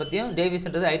ஆக்சிஜனை பற்றியும்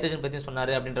டேவிஸ்ன்றது ஹைட்ரஜன் பற்றியும்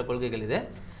சொன்னார் அப்படின்ற கொள்கைகள் இது.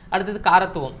 அடுத்தது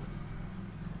காரத்துவம்.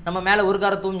 நம்ம மேலே ஒரு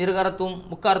காரத்துவம், இரு காரத்துவம்,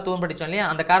 முக்காரத்துவம் படித்தோம் இல்லையா,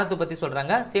 அந்த காரத்துவம் பற்றி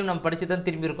சொல்கிறாங்க. சேம் நம்ம படித்து தான்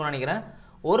திரும்பி இருக்கணும்னு நினைக்கிறேன்.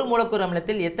 ஒரு மூலக்கூறு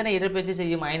அமிலத்தில் எத்தனை இடப்பெயர்ச்சி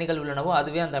செய்யும் அயனிகள் உள்ளனவோ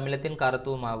அதுவே அந்த அமிலத்தின்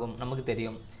காரத்துவம் ஆகும், நமக்கு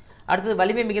தெரியும். அடுத்தது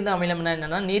வலிமை மிகுந்த அமிலம்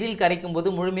என்னன்னா நீரில் கரைக்கும்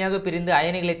போது முழுமையாக பிரிந்து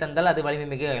அயனிகளை தந்தால் அது வலிமை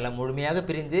மிகு அமிலம். முழுமையாக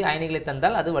பிரிந்து அயனிகளை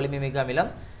தந்தால் அது வலிமை மிகு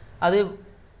அமிலம். அது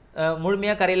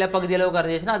முழுமையாக கரையில் பகுதியளவு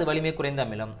கரைஞ்சிச்சுன்னா அது வலிமை குறைந்த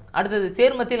அமிலம். அடுத்தது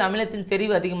சேர்மத்தில் அமிலத்தின்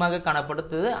செறிவு அதிகமாக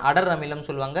காணப்படுத்துது அடர் அமிலம்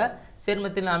சொல்லுவாங்க.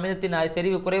 சேர்மத்தில் அமிலத்தின்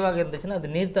செறிவு குறைவாக இருந்துச்சுன்னா அது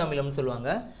நீர்த்த அமிலம்னு சொல்லுவாங்க.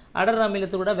 அடர்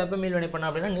அமிலத்தை கூட வெப்பமீள் வினை பண்ண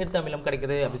அப்படின்னா நீர்த்த அமிலம்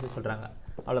கிடைக்குது அப்படின்னு சொல்கிறாங்க.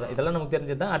 அவ்வளோதான், இதெல்லாம் நமக்கு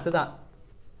தெரிஞ்சது தான். அடுத்தது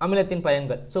அமிலத்தின்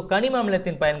பயன்கள். ஸோ கனிம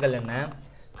அமிலத்தின் பயன்கள் என்ன,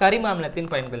 கரிம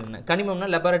அமிலத்தின் பயன்கள் என்ன? கனிமம்னா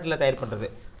லெபார்ட்டரியில் தயார் பண்ணுறது,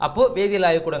 அப்போது வேதியியல்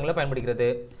ஆய்வுக்கூடங்களில் பயன்படுகிறது,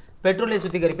 பெட்ரோலிய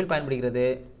சுத்திகரிப்பில் பயன்படுகிறது.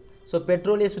 ஸோ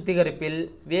பெட்ரோலிய சுத்திகரிப்பில்,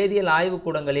 வேதியியல்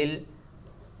ஆய்வுக்கூடங்களில்,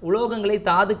 உலோகங்களை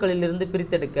தாதுக்களிலிருந்து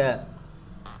பிரித்தெடுக்க,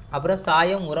 அப்புறம்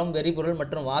சாயம், உரம், வெடிபொருள்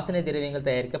மற்றும் வாசனை திரவியங்கள்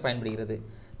தயாரிக்க பயன்படுகிறது.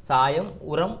 சாயம்,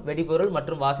 உரம், வெடிபொருள்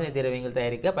மற்றும் வாசனை திரவியங்கள்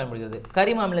தயாரிக்க பயன்படுகிறது.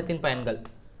 கரிம அமிலத்தின் பயன்கள்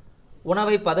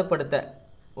உணவை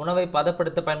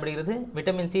பதப்படுத்த பயன்படுகிறது.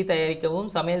 விட்டமின் சி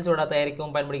தயாரிக்கவும் சமையல் சோடா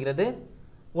தயாரிக்கவும் பயன்படுகிறது.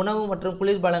 உணவு மற்றும்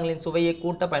குளிர்பானங்களின் சுவையை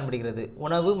கூட்ட பயன்படுகிறது.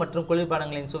 உணவு மற்றும்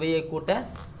குளிர்பானங்களின் சுவையை கூட்ட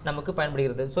நமக்கு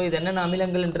பயன்படுகிறது. ஸோ இது என்னென்ன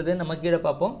அமிலங்கள்ன்றது நம்ம கீழே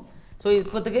பார்ப்போம். ஸோ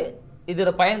இப்போத்துக்கு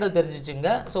இதோட பயன்கள் தெரிஞ்சிச்சுங்க.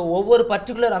 ஸோ ஒவ்வொரு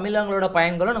பர்டிகுலர் அமிலங்களோட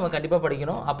பயன்களும் நம்ம கண்டிப்பாக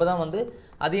படிக்கணும். அப்போ தான் வந்து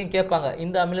அதையும் கேட்பாங்க,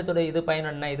 இந்த அமிலத்தோட இது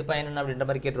பயன் என்ன, இது பயன் என்ன அப்படின்ற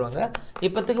மாதிரி கேட்டுருவாங்க.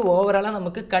 இப்போத்துக்கு ஓவராலாக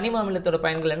நமக்கு கனிம அமிலத்தோட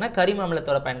பயன்கள் என்ன, கரிம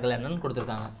அமிலத்தோட பயன்கள் என்னன்னு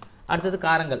கொடுத்துருக்காங்க. அடுத்தது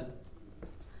காரங்கள்.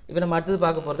 இப்போ நம்ம அடுத்தது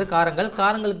பார்க்க போகிறது காரங்கள்.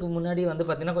 காரங்களுக்கு முன்னாடி வந்து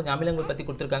பார்த்திங்கன்னா கொஞ்சம் அமிலங்கள் பற்றி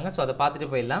கொடுத்துருக்காங்க. ஸோ அதை பார்த்துட்டு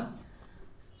போயிடலாம்.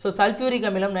 ஸோ சல்ஃபியூரிக்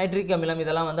அமிலம், நைட்ரிக் அமிலம்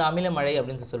இதெல்லாம் வந்து அமில மழை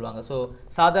அப்படின்னு சொல்லுவாங்க. ஸோ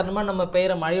சாதாரணமாக நம்ம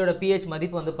பெய்கிற மழையோட pH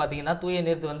மதிப்பு வந்து பார்த்திங்கன்னா தூய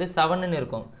நீர்த்து வந்து 7ன்னு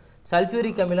இருக்கும்.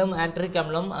 சல்ஃபியூரிக் அமிலம், ஆண்ட்ரிக்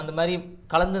அமிலம் அந்த மாதிரி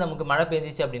கலந்து நமக்கு மழை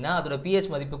பெஞ்சிச்சு அப்படின்னா அதோட pH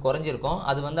மதிப்பு குறைஞ்சிருக்கும்.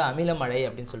 அது வந்து அமில மழை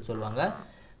அப்படின்னு சொல்லுவாங்க.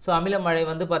 ஸோ அமில மழை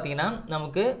வந்து பார்த்திங்கன்னா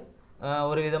நமக்கு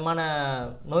ஒரு விதமான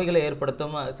நோய்களை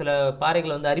ஏற்படுத்தும். சில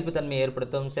பாறைகள் வந்து அரிப்புத்தன்மையை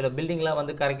ஏற்படுத்தும். சில பில்டிங்லாம்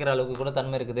வந்து கரைக்கிற அளவுக்கு கூட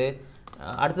தன்மை இருக்குது.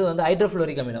 அடுத்தது வந்து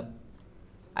ஹைட்ரோஃப்ளோரிக் அமிலம்.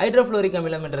 ஹைட்ரோஃப்ளோரிக்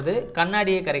அமிலம்ன்றது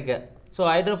கண்ணாடியை கரைக்க. ஸோ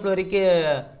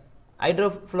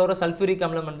ஹைட்ரோஃப்ளோரோ சல்ஃபியூரிக்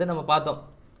அமிலம் வந்து நம்ம பார்த்தோம்.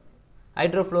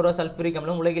 ஹைட்ரோஃப்ளோரோ சல்ஃபியூரிக்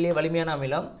அமிலம் உலகிலேயே வலிமையான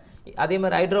அமிலம். அதே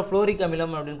மாதிரி ஹைட்ரோஃப்ளோரிக்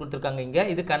அமிலம் அப்படின்னு கொடுத்துருக்காங்க இங்கே.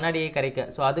 இது கண்ணாடியை கரைக்க.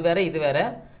 ஸோ அது வேற இது வேற.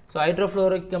 ஸோ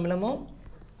ஹைட்ரோஃப்ளோரிக் அமிலமும்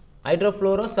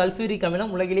ஹைட்ரோஃப்ளோரோ சல்ஃபியூரிக்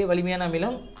அமிலம் உலகிலேயே வலிமையான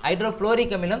அமிலம்.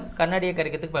 ஹைட்ரோஃப்ளோரிக் அமிலம் கண்ணாடியை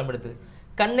கரைக்கிறதுக்கு பயன்படுத்துது.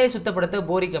 கண்ணை சுத்தப்படுத்த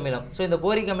போரிக் அமிலம். ஸோ இந்த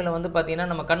போரிக் அமிலம் வந்து பார்த்தீங்கன்னா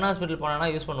நம்ம கண் ஹாஸ்பிட்டல் போனோம்னா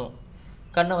யூஸ் பண்ணுவோம்.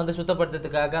 கண்ணை வந்து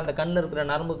சுத்தப்படுத்துறதுக்காக, அந்த கண்ணில் இருக்கிற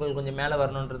நரம்புகள் கொஞ்சம் மேலே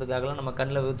வரணுன்றதுக்காகலாம் நம்ம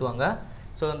கண்ணில் ஊற்றுவாங்க.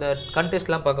 ஸோ இந்த கண்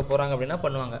டெஸ்ட்லாம் பார்க்க போகிறாங்க அப்படின்னா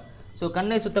பண்ணுவாங்க. ஸோ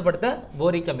கண்ணை சுத்தப்படுத்த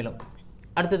போரிக் அமிலம்.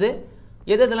 அடுத்தது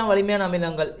எதெல்லாம் வலிமையான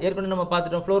அமிலங்கள் ஏற்கனவே நம்ம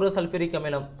பார்த்துட்டோம். ஃப்ளோரோ சல்ஃபியூரிக்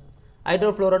அமிலம்,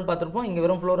 ஹைட்ரோஃப்ளோரோன்னு பார்த்துருப்போம். இங்கே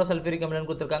வெறும் ஃப்ளோரோ சல்ஃபியூரிக் அமிலம்னு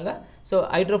கொடுத்துருக்காங்க. ஸோ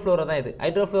ஹைட்ரோஃப்ளோரோ தான் இது.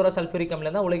 ஹைட்ரோஃப்ளோரோ சல்ஃபியூரிக்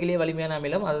அமிலம் தான் உலகிலேயே வலிமையான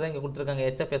அமிலம். அதை தான் இங்கே கொடுத்துருக்காங்க,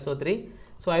 HFSO3.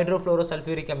 ஸோ ஹைட்ரோஃப்ளோரோ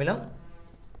சல்ஃபியூரிக் அமிலம்.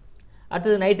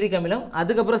 அடுத்தது நைட்ரிக் அமிலம்,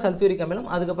 அதுக்கப்புறம் சல்ஃபியூரிக் அமிலம்,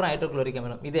 அதுக்கப்புறம் ஹைட்ரோக்ளோரிக்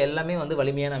அமிலம். இது எல்லாமே வந்து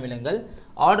வலிமையான அமிலங்கள்.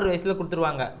 ஆர்டர் வைஸில்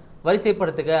கொடுத்துருவாங்க.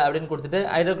 வரிசைப்படுத்துக அப்படின்னு கொடுத்துட்டு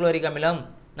ஹைட்ரோக்ளோரிக் அமிலம்,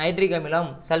 நைட்ரிக் அமிலம்,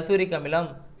 சல்ஃபியூரிக் அமிலம்,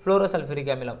 ஃப்ளோரோ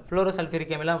சல்ஃபியூரிக் அமிலம், ஃப்ளோரோ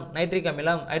சல்ஃபியூரிக் அமிலம், நைட்ரிக்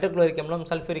அமிலம், ஹைட்ரோக்ளோரிக் அமிலம்,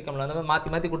 சல்ஃபியூரிக் அமிலம், அந்த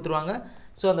மாதிரி மாற்றி கொடுத்துருவாங்க.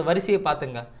 ஸோ அந்த வரிசையை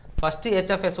பார்த்துங்க. ஃபஸ்ட்டு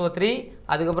HFSO3,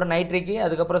 அதுக்கப்புறம் நைட்ரிக்கு,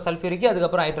 அதுக்கப்புறம் சல்ஃபியூரிக்கு,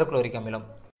 அதுக்கப்புறம் ஹைட்ரோக்ளோரிக் அமிலம்.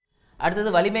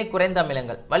 அடுத்தது வலிமை குறைந்த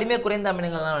அமிலங்கள். வலிமை குறைந்த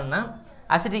அமிலங்கள்லாம் என்னன்னா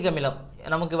அசிட்டிக் அமிலம்.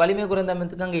 நமக்கு வலிமை குறைந்த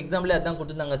அமிலத்துக்கு அங்கே எக்ஸாம்பிள் அதுதான்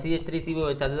கொடுத்துருந்தாங்க,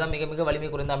 CH3COH. அதுதான் மிக மிக வலிமை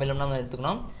குறைந்த அமிலம் நம்ம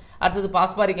எடுத்துக்கணும். அடுத்தது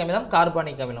பாஸ்பாரிக் அமிலம்,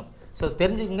 கார்பானிக் அமிலம். ஸோ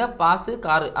தெரிஞ்சுக்கங்க, பாசு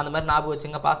காரு அந்த மாதிரி ஞாபகம்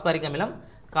வச்சுங்க. பாஸ்பாரிக் அமிலம்,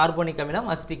 கார்பானிக் அமிலம்,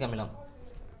 அசிட்டிக் அமிலம்.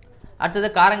 அடுத்தது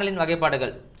காரங்களின்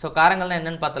வகைப்பாடுகள். ஸோ காரங்கள்லாம்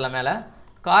என்னென்னு பார்த்தலாம் மேலே.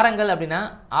 காரங்கள் அப்படின்னா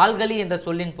ஆல்கலி என்ற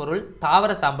சொல்லின் பொருள்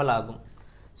தாவர சாம்பல் ஆகும்.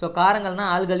 ஸோ காரங்கள்னா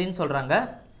ஆல்கலின்னு சொல்கிறாங்க.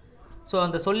 ஸோ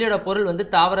அந்த சொல்லியோட பொருள் வந்து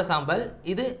தாவர சாம்பல்.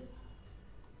 இது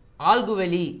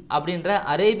ஆல்குவெலி அப்படின்ற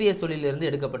அரேபிய சொல்லிலிருந்து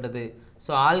எடுக்கப்பட்டது.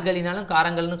 ஸோ ஆல்கலினாலும்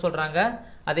காரங்கள்னு சொல்கிறாங்க.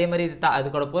 அதே மாதிரி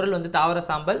அதுக்கோட பொருள் வந்து தாவர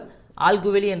சாம்பல்.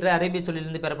 ஆல்குவெலி என்ற அரேபிய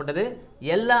சொல்லிலிருந்து பெறப்பட்டது.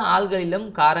 எல்லா ஆல்களிலும்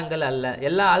காரங்கள் அல்ல.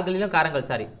 எல்லா ஆல்களிலும் காரங்கள்,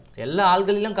 சாரி, எல்லா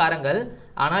ஆல்களிலும் காரங்கள்,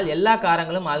 ஆனால் எல்லா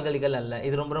காரங்களும் ஆல்கலிகள் அல்ல.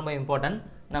 இது ரொம்ப ரொம்ப இம்பார்ட்டன்ட்.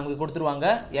 நமக்கு கொடுத்துருவாங்க,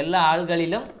 எல்லா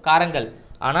ஆல்களிலும் காரங்கள்,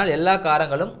 ஆனால் எல்லா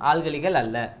காரங்களும் ஆல்கலிகள்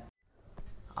அல்ல.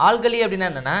 ஆல்கலி அப்படின்னா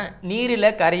என்னென்னா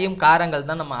நீரில் கரையும் காரங்கள்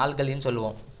தான் நம்ம ஆல்கலின்னு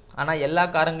சொல்லுவோம். ஆனால் எல்லா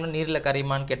காரங்களும் நீரில்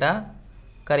கரையுமான்னு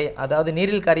கேட்டால் அதாவது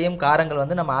நீரில் கரையும் காரங்கள்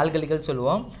வந்து நம்ம ஆல்கலிகள்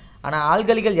சொல்லுவோம். ஆனால்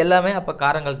ஆல்கலிகள் எல்லாமே அப்போ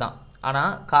காரங்கள் தான்.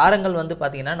 ஆனால் காரங்கள் வந்து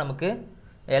பார்த்திங்கன்னா நமக்கு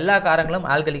எல்லா காரங்களும்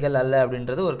ஆல்கலிகள் அல்ல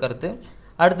அப்படின்றது ஒரு கருத்து.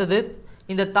 அடுத்தது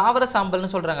இந்த தாவர சாம்பல்னு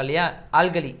சொல்கிறாங்க இல்லையா,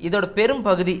 ஆல்கலி, இதோட பெரும்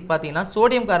பகுதி பார்த்திங்கன்னா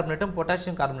சோடியம் கார்பனேட்டும்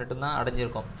பொட்டாசியம் கார்பனேட்டும் தான்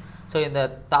அடைஞ்சிருக்கும். ஸோ இந்த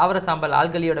தாவர சாம்பல்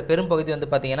ஆல்கலியோட பெரும் பகுதி வந்து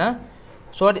பார்த்திங்கன்னா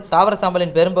தாவர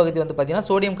சாம்பலின் பெரும் பகுதி வந்து பார்த்திங்கன்னா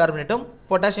சோடியம் கார்பனேட்டும்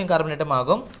பொட்டாசியம் கார்பனேட்டும்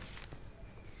ஆகும்.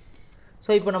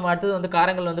 ஸோ இப்போ நம்ம அடுத்தது வந்து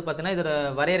காரங்கள் வந்து பார்த்திங்கன்னா இதோட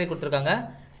வரையறை கொடுத்துருக்காங்க.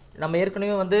 நம்ம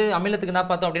ஏற்கனவே வந்து அமிலத்துக்கு என்ன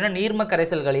பார்த்தோம் அப்படின்னா நீர்ம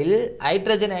கரைசல்களில்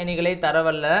ஹைட்ரஜன் அயனிகளை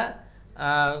தரவல்ல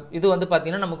இது வந்து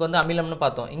பார்த்திங்கன்னா நமக்கு வந்து அமிலம்னு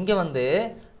பார்த்தோம். இங்கே வந்து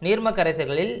நீர்ம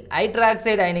கரைசல்களில்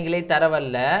ஹைட்ராக்சைடு அயனிகளை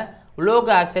தரவல்ல உலோக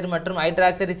ஆக்சைடு மற்றும்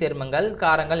ஹைட்ராக்சைடு சேர்மங்கள்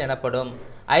காரங்கள் எனப்படும்.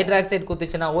 ஹைட்ராக்சைடு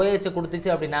கொடுத்துச்சுன்னா OH கொடுத்துச்சு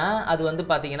அப்படின்னா அது வந்து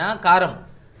பார்த்திங்கன்னா காரம்.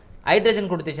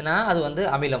 ஹைட்ரஜன் கொடுத்துச்சுன்னா அது வந்து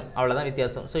அமிலம். அவ்வளோதான்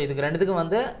வித்தியாசம். ஸோ இதுக்கு ரெண்டுத்துக்கும்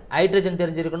வந்து ஹைட்ரஜன்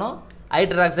தெரிஞ்சிருக்கணும்,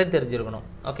 ஹைட்ராக்சைடு தெரிஞ்சிருக்கணும்.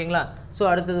 ஓகேங்களா. ஸோ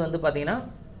அடுத்தது வந்து பார்த்திங்கன்னா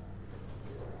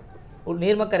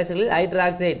நீர்ம கரைசல்களில்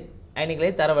ஹைட்ராக்சைடு அயனிகளை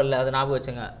தரவல்ல, அதை ஞாபகம்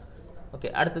வச்சுங்க. ஓகே.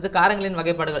 அடுத்தது காரங்களின்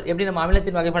வகைப்பாடுகள். எப்படி நம்ம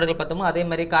அமிலத்தின் வகைப்பாடுகள் பார்த்தோமோ அதே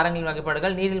மாதிரி காரங்களின்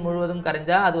வகைப்பாடுகள். நீரில் முழுவதும்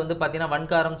கரைஞ்சால் அது வந்து பார்த்திங்கன்னா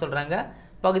வன்காரம் சொல்கிறாங்க.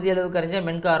 பகுதியளவு கரைஞ்சால்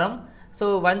மென்காரம். ஸோ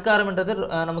வன்காரம்ன்றது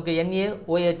நமக்கு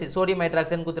NaOH சோடியம்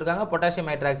ஹைட்ராக்சைடு கொடுத்துருக்காங்க, potassium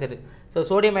hydroxide. So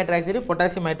sodium hydroxide,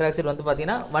 potassium hydroxide வந்து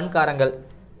பார்த்திங்கன்னா வன்காரங்கள்.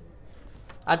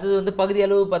 அடுத்தது வந்து பகுதி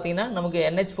அளவு பார்த்திங்கன்னா நமக்கு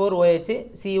NH4OH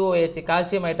COOH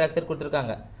கால்சியம் ஹைட்ராக்சைடு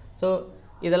கொடுத்துருக்காங்க. ஸோ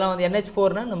இதெல்லாம் வந்து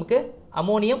NH4னா நமக்கு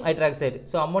ammonium hydroxide.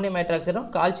 So ammonium ஹைட்ராக்சைடும்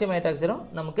calcium ஹைட்ராக்சைடும்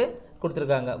நமக்கு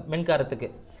கொடுத்துருக்காங்க மென்காரத்துக்கு.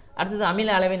 அடுத்தது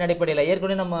அமில அளவின் அடிப்படையில்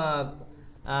ஏற்கனவே நம்ம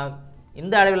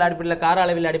இந்த அளவில் அடிப்படையில் கார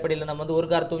அளவில் அடிப்படையில் நம்ம வந்து ஒரு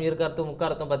காரத்துவம், இரு காரத்துவம்,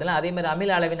 முக்காரத்துவம் பார்த்தீங்கன்னா அதே மாதிரி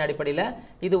அமில அளவின் அடிப்படையில்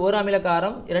இது ஒரு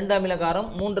அமிலக்காரம், 2 அமிலக்காரம்,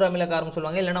 3 அமிலக்காரம்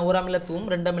சொல்லுவாங்க. இல்லைனா ஒரு அமிலத்துவம்,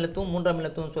 2 அமிலத்துவம், 3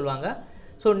 அமிலத்துவம் சொல்லுவாங்க.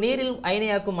 ஸோ நீரில்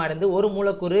அயனியாக்கும் அடைந்து ஒரு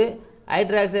மூலக்கூறு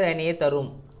ஹைட்ராக்சைடு அயனியை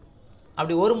தரும்.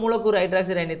 அப்படி ஒரு மூலக்கூறு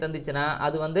ஹைட்ராக்சைடு அயனி தந்துச்சுன்னா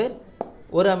அது வந்து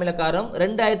ஒரு அமிலக்காரம்,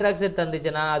 2 ஹைட்ராக்சைடு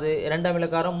தந்துச்சுன்னா அது 2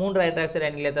 அமிலக்காரம், 3 ஹைட்ராக்சைடு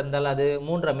அயனிகளை தந்தால் அது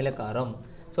 3 அமிலக்காரம்.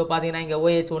 ஸோ பார்த்தீங்கன்னா இங்கே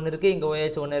OH 1 இருக்குது, இங்கே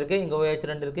OH 1 இருக்குது, இங்கே OH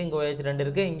 2 இருக்குது, இங்கே OH 2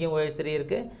 இருக்குது, இங்கேயும் OH 3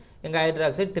 இருக்குது, இங்கே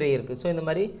ஹைட்ராக்சைடு 3 இருக்குது. ஸோ இந்த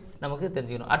மாதிரி நமக்கு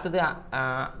தெரிஞ்சுக்கணும். அடுத்தது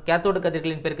கேத்தோடு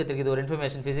கதிர்களின் பெருக்கத்திற்கு, இது ஒரு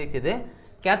இன்ஃபர்மேஷன் ஃபிசிக்ஸ். இது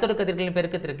கேத்தோடு கதிர்களின்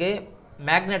பெருக்கத்திற்கு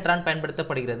மேக்னெட்ரான்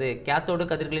பயன்படுத்தப்படுகிறது. கேத்தோடு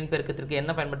கதிர்களின் பெருக்கத்திற்கு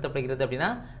என்ன பயன்படுத்தப்படுகிறது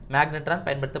அப்படின்னா மேக்னெட்ரான்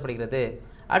பயன்படுத்தப்படுகிறது.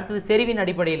 அடுத்தது செறிவின்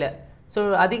அடிப்படையில். ஸோ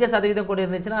அதிக சதவீதம் கொண்டு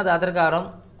இருந்துச்சுன்னா அது அடர் காரம்,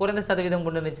 குறைந்த சதவீதம்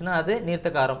கொண்டு இருந்துச்சுன்னா அது நீர்த்த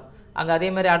காரம். அங்கே அதே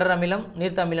மாதிரி அடர் அமிலம்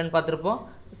நீர்த்த அமிலம்னு பார்த்துருப்போம்.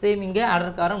 சேம் இங்கே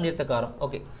அடர் காரம் நீர்த்த காரம்.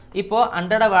 ஓகே, இப்போது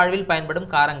அன்றாட வாழ்வில் பயன்படும்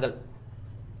காரங்கள்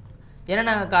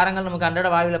என்னென்ன காரங்கள் நமக்கு அன்றாட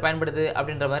வாழ்வில் பயன்படுது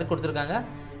அப்படின்ற மாதிரி கொடுத்துருக்காங்க.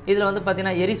 இதில் வந்து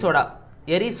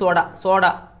பார்த்திங்கன்னா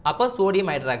சோடா அப்போ சோடியம்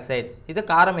ஹைட்ராக்சைடு, இது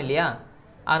காரம் இல்லையா,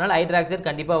 அதனால் ஹைட்ராக்சைடு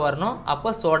கண்டிப்பாக வரணும். அப்போ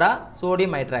soda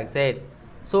sodium hydroxide.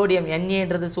 Sodium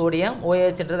Naன்றது sodium,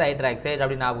 OHன்றது hydroxide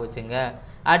அப்படின்னு ஞாபகம் வச்சுங்க.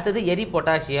 அடுத்தது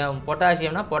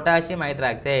பொட்டாசியம்னா பொட்டாசியம்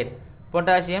ஹைட்ராக்சைடு.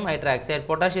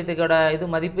 பொட்டாசியத்துக்கோட இது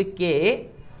மதிப்பு K.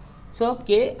 So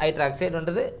K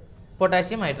ஹைட்ராக்சைடுன்றது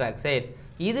potassium hydroxide.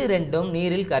 இது ரெண்டும்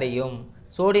நீரில் கரையும்.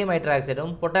 சோடியம்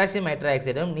ஹைட்ராக்சைடும் பொட்டாசியம்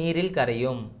ஹைட்ராக்சைடும் நீரில்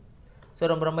கரையும். ஸோ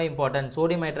ரொம்ப ரொம்ப இம்பார்ட்டன்ட்.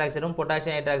 சோடியம் ஹைட்ராக்சைடும்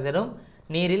பொட்டாசியம் ஹைட்ராக்சைடும்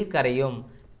நீரில் கரையும்.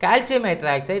 கால்சியம்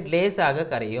ஹைட்ராக்சைடு லேசாக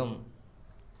கரையும்.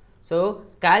 ஸோ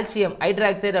கால்சியம்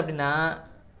ஹைட்ராக்சைடு அப்படின்னா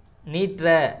நீற்ற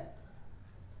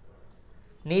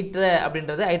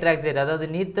அப்படின்றது ஹைட்ராக்சைடு, அதாவது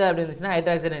நீர்த்த அப்படி இருந்துச்சுன்னா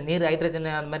ஹைட்ராக்சைடு நீர், ஹைட்ரஜன்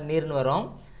அந்த மாதிரி நீர்னு வரும்.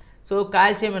 ஸோ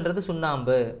கால்சியம்ன்றது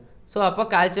சுண்ணாம்பு. ஸோ அப்போ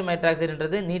கால்சியம்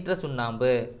ஹைட்ராக்சைடுன்றது நீற்ற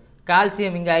சுண்ணாம்பு.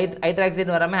 கால்சியம் இங்கே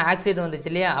ஹைட்ராக்சைடு வராமல் ஆக்சைடு வந்துச்சு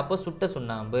இல்லையா, அப்போ சுட்ட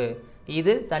சுண்ணாம்பு.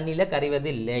 இது தண்ணியில் கரைவது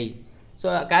இல்லை. ஸோ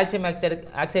கால்சியம்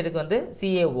ஆக்சைடுக்கு வந்து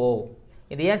CaO.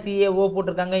 இது ஏன் CaO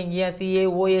போட்டிருக்காங்க, இங்கே ஏன்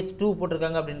CaOH2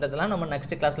 போட்டிருக்காங்க அப்படின்றதெல்லாம் நம்ம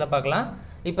நெக்ஸ்ட் கிளாஸில் பார்க்கலாம்.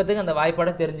 இப்போதுக்கு அந்த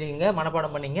வாய்ப்பாடை தெரிஞ்சுக்கிங்க,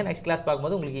 மனப்பாடம் பண்ணிங்க. நெக்ஸ்ட் கிளாஸ்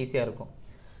பார்க்கும்போது உங்களுக்கு ஈஸியாக இருக்கும்.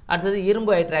 அடுத்தது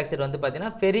இரும்பு ஹைட்ராக்சைடு வந்து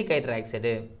பார்த்தீங்கன்னா ஃபெரிக்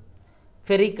ஹைட்ராக்சைடு.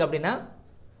 ஃபெரிக் அப்படின்னா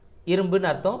இரும்புன்னு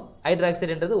அர்த்தம்,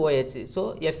 ஹைட்ராக்சைடுன்றது OH. ஸோ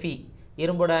Fe,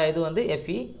 இரும்போட இது வந்து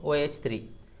FeOH3.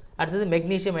 அடுத்தது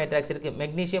மெக்னீஷியம் ஹைட்ராக்சைடுக்கு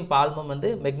மெக்னீஷியம் பால்மம் வந்து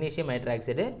magnesium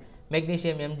hydroxide,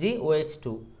 magnesium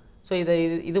MgOH2. So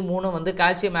இது மூணும் வந்து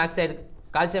கால்சியம்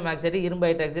ஆக்சைடு, இரும்பு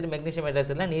ஹைட்ராக்சைடு, மெக்னீஷியம்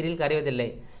ஹைட்ராக்சைடுலாம் நீரில் கரைவதில்லை.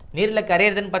 நீரில்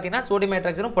கரையிறதுன்னு பார்த்தீங்கன்னா சோடியம்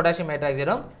ஹைட்ராக்சைடும் பொட்டாசியம்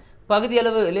ஹைட்ராக்சைடும்.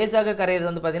 பகுதியளவு லேசாக கரையிறது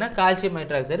வந்து பார்த்தீங்கன்னா கால்சியம்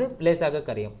ஹைட்ராக்சைடு லேசாக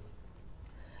கரையும்.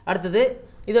 அடுத்தது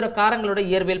இதோட காரங்களோட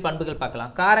இயற்பியல் பண்புகள்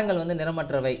பார்க்கலாம். காரங்கள் வந்து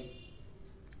நிறமற்றவை,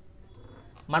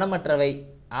 மணமற்றவை.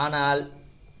 ஆனால்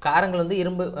காரங்கள் வந்து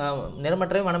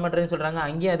நிறமற்றவை மணமற்றவைன்னு சொல்கிறாங்க,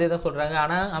 அங்கேயும் அதே தான் சொல்கிறாங்க.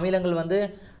 ஆனால் அமிலங்கள் வந்து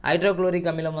ஹைட்ரோக்ளோரிக்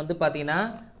அமிலம் வந்து பார்த்தீங்கன்னா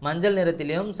மஞ்சள்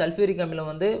நிறத்திலையும், சல்ஃபியூரிக்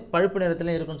அமிலம் வந்து பழுப்பு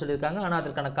நிறத்திலையும் இருக்குன்னு சொல்லியிருக்காங்க. ஆனால்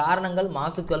அதற்கான காரணங்கள்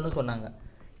மாசுக்கள்னு சொன்னாங்க.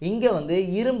 இங்கே வந்து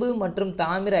இரும்பு மற்றும்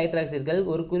தாமிர ஹைட்ராக்சைடுகள்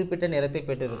ஒரு குறிப்பிட்ட நிறத்தை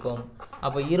பெற்றிருக்கும்.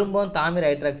 அப்போ இரும்பும் தாமிர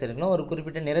ஹைட்ராக்சைடுகளும் ஒரு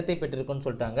குறிப்பிட்ட நிறத்தை பெற்றிருக்கும்னு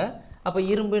சொல்லிட்டாங்க. அப்போ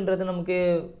இரும்புன்றது நமக்கு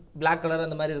பிளாக் கலர்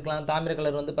அந்த மாதிரி இருக்கலாம், தாமிர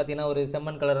கலர் வந்து பார்த்திங்கன்னா ஒரு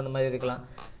செம்மண் கலர் அந்த மாதிரி இருக்கலாம்.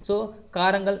 ஸோ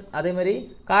காரங்கள் அதே மாதிரி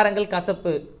காரங்கள்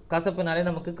கசப்புனாலே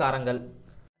நமக்கு காரங்கள்.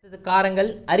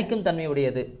 காரங்கள் அரிக்கும் தன்மை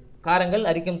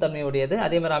உடையது.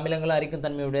 அதே மாதிரி அமிலங்களும் அரிக்கும்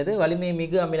தன்மை உடையது. வலிமை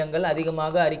மிகு அமிலங்கள்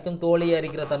அதிகமாக அரிக்கும், தோலியை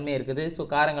அரிக்கிற தன்மை இருக்குது. ஸோ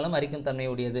காரங்களும் அரிக்கும் தன்மை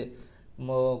உடையது.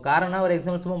 காரம்னா ஒரு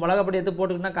எக்ஸாம்பிள் சும்மா மிளகாப்பொடி எடுத்து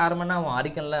போட்டுக்கிட்டா காரம்னா அவன்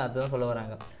அரிக்கல, அதுதான் சொல்ல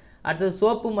வராங்க. அடுத்தது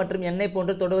சோப்பு மற்றும் எண்ணெய்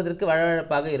போன்று தொடுவதற்கு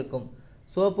வழவழப்பாக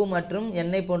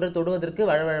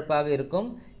இருக்கும்.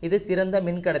 இது சிறந்த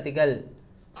மின்கடத்திகள்.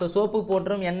 ஸோ சோப்பு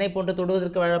போன்றும் எண்ணெய் போன்று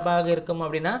தொடுவதற்கு வழவழப்பாக இருக்கும்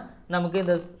அப்படின்னா நமக்கு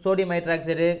இந்த சோடியம்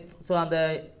ஹைட்ராக்சைடு, ஸோ அந்த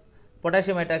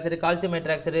potassium hydroxide, calcium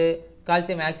hydroxide,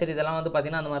 calcium oxide இதெல்லாம் வந்து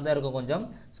பார்த்திங்கன்னா அந்த மாதிரி தான் இருக்கும் கொஞ்சம்.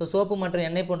 ஸோ சோப்பு மற்றும்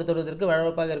எண்ணெய் போன்று தொடுவதற்கு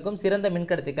வழவழப்பாக இருக்கும். சிறந்த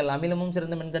மின்கடத்திகள், அமிலமும்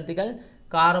சிறந்த மின்கடத்திகள்,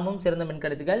 காரமும் சிறந்த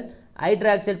மின்கடத்திகள்.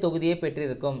 ஹைட்ராக்சைடு தொகுதியை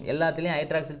பெற்றிருக்கும். எல்லாத்துலேயும்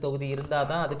ஹைட்ராக்சைடு தொகுதி இருந்தால்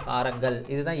தான் அது காரங்கள்.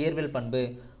 இதுதான் இயற்பியல் பண்பு.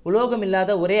 உலோகம்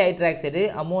இல்லாத ஒரே ஹைட்ராக்சைடு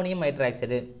அம்மோனியம்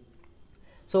ஹைட்ராக்சைடு.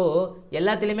 ஸோ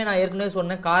எல்லாத்துலேயுமே நான் ஏற்கனவே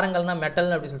சொன்னேன் காரங்கள்னா மெட்டல்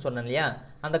அப்படின்னு சொல்லி சொன்னேன் இல்லையா,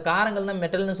 அந்த காரங்கள்னா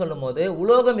மெட்டல்னு சொல்லும் போது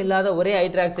உலோகம் இல்லாத ஒரே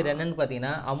ஹைட்ராக்சைடு என்னன்னு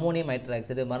பார்த்தீங்கன்னா அம்மோனியம்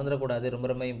ஹைட்ராக்சைடு. மறந்துடக்கூடாது, ரொம்ப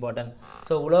ரொம்ப இம்பார்ட்டன்ட்.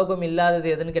 ஸோ உலோகம் இல்லாதது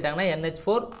எதுன்னு கேட்டாங்கன்னா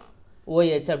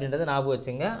NH4OH அப்படின்றது ஞாபகம்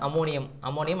வச்சுங்க.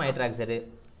 Ammonium hydroxide.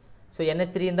 ஸோ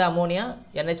NH3 இருந்தால் அம்மோனியா,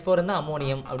 NH4 இருந்தால்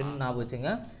அம்மோனியம் அப்படின்னு ஞாபகம்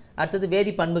வச்சுங்க. அடுத்தது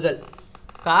வேதி பண்புகள்.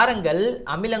 காரங்கள்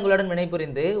அமிலங்களுடன்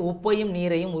வினைபுரிந்து உப்பையும்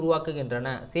நீரையும் உருவாக்குகின்றன.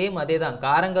 சேம் அதே தான்,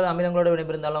 காரங்கள் அமிலங்களோட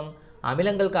வினைபுரிந்தாலும்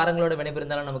அமிலங்கள் காரங்களோட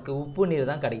வினைபுரிந்தாலும் நமக்கு உப்பு நீர்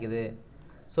தான் கிடைக்குது.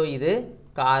 ஸோ இது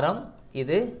காரம்,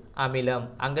 இது அமிலம்.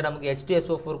 அங்கே நமக்கு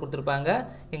H2SO4 கொடுத்துருப்பாங்க,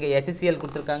 இங்கே HCl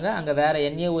கொடுத்துருக்காங்க, அங்கே வேறு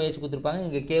NaOH கொடுத்துருப்பாங்க,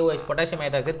 இங்கே KOH பொட்டாசியம்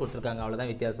ஹைட்ராக்சைடு கொடுத்துருக்காங்க.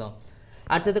 அவ்வளோதான் வித்தியாசம்.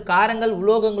 அடுத்தது காரங்கள்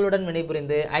உலோகங்களுடன்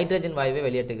வினைபுரிந்து ஹைட்ரஜன் வாயுவை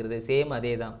வெளியேற்றுகிறது. சேம்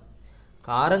அதே தான்,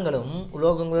 காரங்களும்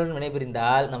உலோகங்களுடன்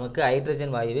வினைபுரிந்தால் நமக்கு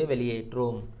ஹைட்ரஜன் வாயுவை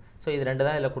வெளியேற்றும். ஸோ இது ரெண்டு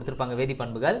தான் இதில் கொடுத்துருப்பாங்க வேதி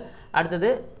பண்புகள். அடுத்தது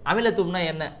அமிலத்தூம்னா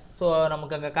என்ன? ஸோ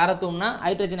நமக்கு அங்கே காரத்தூம்னா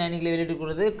ஹைட்ரஜன் அயனிகளை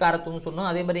வெளியிடக்கூடாது, காரத்தூம்னு சொன்னோம்.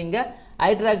 அதே மாதிரி இங்கே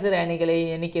ஹைட்ராக்சைடு அயனிகளை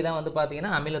எண்ணிக்கை தான் வந்து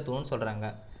பார்த்திங்கன்னா அமிலத்தூம்னு சொல்கிறாங்க.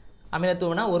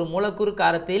 அமிலத்தூம்னா ஒரு மூலக்கூறு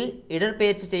காரத்தில்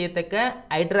இடற்பெயர்ச்சி செய்யத்தக்க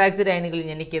ஹைட்ராக்சைடு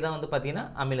அயனிகளின் எண்ணிக்கை தான் வந்து பார்த்திங்கன்னா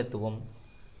அமிலத்துவம்.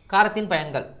 காரத்தின்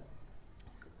பயன்கள்.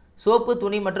 சோப்பு,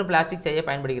 துணி மற்றும் பிளாஸ்டிக் செய்ய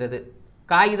பயன்படுகிறது.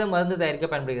 காகிதம், மருந்து தயாரிக்க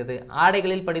பயன்படுகிறது.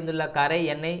 ஆடைகளில் படிந்துள்ள கரை,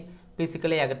 எண்ணெய்,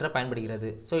 பிசுக்களை அகற்ற பயன்படுகிறது.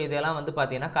 ஸோ இதெல்லாம் வந்து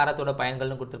பார்த்தீங்கன்னா காரத்தோட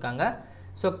பயன்கள்னு கொடுத்துருக்காங்க.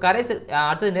 ஸோ கரைசல்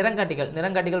அடுத்தது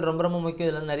நிறங்காட்டிகள் ரொம்ப ரொம்ப முக்கியம்.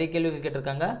 இதில் வந்து நிறைய கேள்விகள்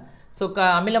கேட்டிருக்காங்க. ஸோ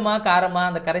அமிலமா காரமா,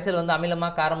 அந்த கரைசல் வந்து அமிலமா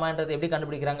காரமான்றது எப்படி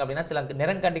கண்டுபிடிக்கிறாங்க அப்படின்னா சில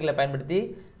நிறங்காட்டிகளை பயன்படுத்தி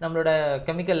நம்மளோட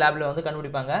கெமிக்கல் லேபில் வந்து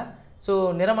கண்டுபிடிப்பாங்க. ஸோ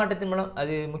நிறமாட்டத்தின் மூலம்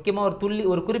அது முக்கியமாக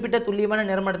ஒரு குறிப்பிட்ட துல்லியமான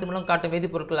நிறமாட்டத்தின் மூலம் காட்டும்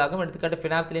வேதிப்பொருட்களாகும். எடுத்துக்காட்டு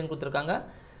ஃபினாப்திலின் கொடுத்துருக்காங்க.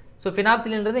 ஸோ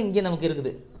ஃபினாப்திலின்றது இங்கே நமக்கு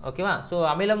இருக்குது. ஓகேவா? ஸோ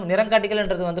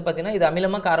நிறங்காட்டிகள்ன்றது வந்து பார்த்தீங்கன்னா இது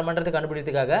அமிலமாக காரமான்றது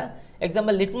கண்டுபிடிக்கிறதுக்காக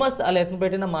எக்ஸாம்பிள் லிட்மஸ் அதில் எடுத்துன்னு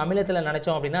போயிட்டு நம்ம அமிலத்தில்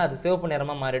நினச்சோம் அப்படின்னா அது சிவப்பு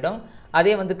நிறமாக மாறிடும்.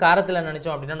 அதே வந்து காரத்தில்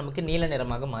நினச்சோம் அப்படின்னா நமக்கு நீல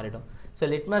நிறமாக மாறிடும். ஸோ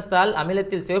லிட்மஸ் தாள்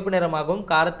அமிலத்தில் சிவப்பு நிறமாகவும்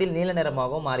காரத்தில் நீல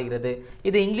நிறமாகவும் மாறுகிறது.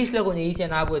 இது இங்கிலீஷில் கொஞ்சம்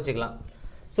ஈஸியாக ஞாபகம் வச்சுக்கலாம்.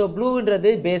 So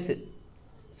ப்ளூன்றது base.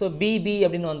 ஸோ பிபி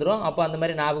அப்படின்னு வந்துடும். அப்போ அந்த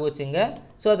மாதிரி ஞாபகம் வச்சுங்க.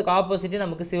 ஸோ அதுக்கு ஆப்போசிட்டு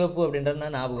நமக்கு சிவப்பு அப்படின்றத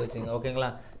ஞாபகம் வச்சுங்க. ஓகேங்களா?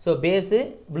 ஸோ பேஸு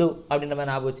ப்ளூ அப்படின்ற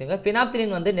மாதிரி ஞாபகம் வச்சுங்க.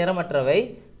 ஃபினாப்திலின் வந்து நிறமற்றவை.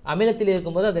 அமிலத்தில்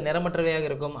இருக்கும்போது அது நிறமற்றவையாக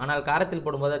இருக்கும். ஆனால் காரத்தில்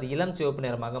போடும்போது அது இளம் சிவப்பு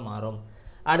நிறமாக மாறும்.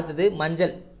 அடுத்தது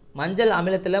மஞ்சள்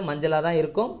அமிலத்தில் மஞ்சளாக தான்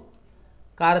இருக்கும்.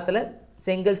 காரத்தில்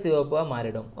செங்கல் சிவப்பாக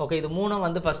மாறிடும். ஓகே, இது மூணும்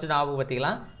வந்து ஃபஸ்ட்டு ஞாபகம்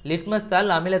பற்றிக்கலாம். லிட்மஸ்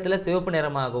தாள் அமிலத்தில் சிவப்பு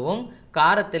நிறமாகவும்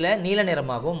காரத்தில் நீல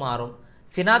நிறமாகவும் மாறும்.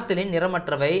 ஃபினாப்திலின்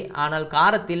நிறமற்றவை, ஆனால்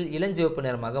காரத்தில் இளஞ்சிவப்பு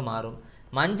நிறமாக மாறும்.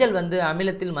 மஞ்சள் வந்து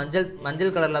அமிலத்தில்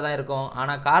மஞ்சள் கலரில் தான் இருக்கும்.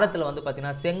 ஆனால் காரத்தில் வந்து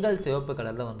பார்த்திங்கன்னா செங்கல் சிவப்பு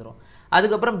கலரில் வந்துடும்.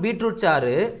 அதுக்கப்புறம் பீட்ரூட்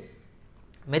சாறு,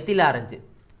 மெத்தில் ஆரஞ்சு.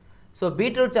 ஸோ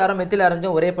பீட்ரூட் சாரும் மெத்தில்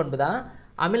ஆரஞ்சும் ஒரே பண்பு தான்.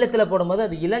 அமிலத்தில் போடும்போது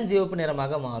அது இளஞ்சிவப்பு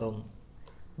நிறமாக மாறும்.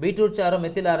 பீட்ரூட் சாரும்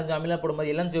மெத்தில் ஆரஞ்சும் அமிலம்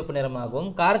போடும்போது இளஞ்சிவப்பு நிறமாகவும்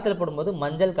காரத்தில் போடும்போது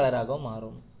மஞ்சள் கலராகவும்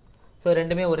மாறும். ஸோ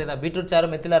ரெண்டுமே ஒரே தான். பீட்ரூட்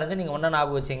சாரும் மெத்தில் ஆரஞ்சும் நீங்கள் ஒன்றா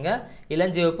ஞாபகம் வச்சுங்க.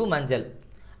 இளஞ்சிவப்பு மஞ்சள்.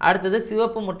 அடுத்தது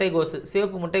சிவப்பு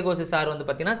முட்டைகோசு சாறு வந்து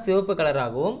பார்த்திங்கன்னா சிவப்பு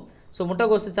கலராகவும். ஸோ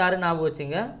முட்டைகோசு சாறு ஞாபகம்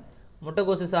வச்சுங்க.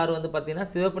 முட்டைகோசு சாறு வந்து பார்த்திங்கன்னா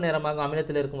சிவப்பு நிறமாகவும்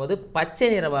அமிலத்தில் இருக்கும்போது பச்சை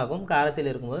நிறமாகவும் காரத்தில்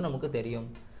இருக்கும்போது நமக்கு தெரியும்.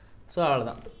 ஸோ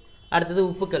அவ்வளோதான். அடுத்தது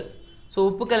உப்புக்கள். ஸோ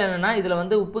உப்புக்கள் என்னென்னா இதில்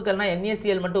வந்து உப்புக்கள்னால்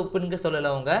NaCl மட்டும் உப்புன்னு சொல்லலை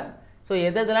அவங்க. ஸோ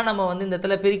எதெல்லாம் நம்ம வந்து இந்த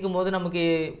இடத்துல பிரிக்கும் போது நமக்கு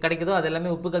கிடைக்குதோ அது எல்லாமே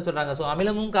உப்புக்கள் சொல்கிறாங்க. ஸோ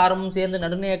அமிலமும் காரமும் சேர்ந்து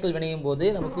நடுநிலையாக்கல் வினையும் போது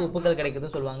நமக்கு உப்புக்கள்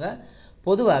கிடைக்குதுன்னு சொல்லுவாங்க.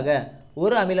 பொதுவாக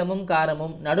ஒரு அமிலமும்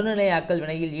காரமும் நடுநிலையாக்கல்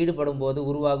வினையில் ஈடுபடும் போது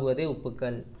உருவாகுவதே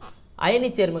உப்புக்கள். அயனி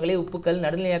சேர்மங்களே உப்புக்கள்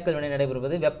நடுநிலையாக்கல் வினை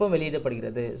நடைபெறுவது வெப்பம்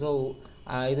வெளியிடப்படுகிறது. ஸோ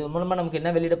இது மூலமாக நமக்கு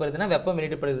என்ன வெளியிடப்படுதுன்னா வெப்பம்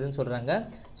வெளியிடப்படுகிறதுன்னு சொல்கிறாங்க.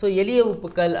 ஸோ எளிய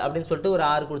உப்புக்கள் அப்படின்னு சொல்லிட்டு ஒரு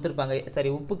 6 கொடுத்துருப்பாங்க.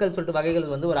 சரி, உப்புக்கள் சொல்லிட்டு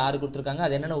வகைகள் வந்து ஒரு 6 கொடுத்துருக்காங்க.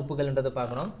 அது என்னென்ன உப்புக்கள்ன்றதை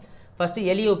பார்க்கணும். ஃபஸ்ட்டு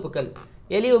எளிய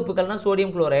உப்புக்கள்னால்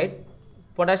sodium chloride,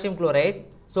 potassium chloride,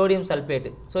 sodium sulphate.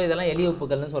 So இதெல்லாம் எளிய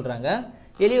உப்புக்கள்னு சொல்கிறாங்க.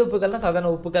 எளிய உப்புக்கள்னால் சாதாரண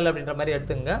உப்புக்கள் அப்படின்ற மாதிரி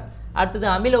எடுத்துங்க. அடுத்தது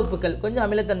அமில உப்புக்கள். கொஞ்சம்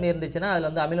அமிலத்தன்மை இருந்துச்சுன்னா அதில்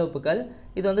வந்து அமில உப்புக்கள்.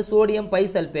 இது வந்து sodium by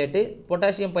sulphate,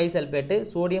 potassium by sulphate,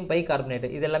 sodium by carbonate.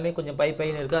 இது எல்லாமே கொஞ்சம்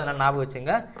பைன்னு இருக்குது, அதனால் ஞாபகம்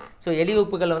வச்சுங்க. ஸோ எளிய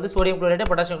உப்புக்கள் வந்து sodium chloride,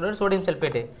 potassium chloride, sodium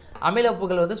sulphate. அமில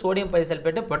உப்புக்கள் வந்து sodium by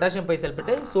sulphate, potassium by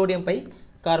sulphate, sodium by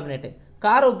carbonate.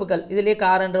 கார உப்புக்கள், இதிலே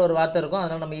காரன்ற ஒரு வார்த்தை இருக்கும்,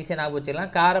 அதனால் நம்ம ஈஸியாக ஞாபகம் வச்சுக்கலாம்.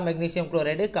 கார மெக்னீசியம்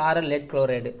குளோரைடு, கார லெட்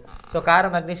குளோரைடு. ஸோ கார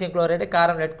மெக்னீசியம் குளோரைடு,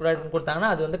 காரம் லெட் குளோரைடுன்னு கொடுத்தாங்கன்னா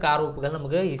அது வந்து கார உப்புகள்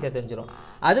நமக்கு ஈஸியாக தெரிஞ்சிடும்.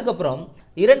 அதுக்கப்புறம்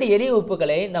 2 எளிய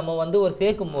உப்புகளை நம்ம வந்து ஒரு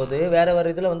சேர்க்கும் போது வேறு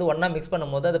இதில் வந்து ஒன்றா மிக்ஸ்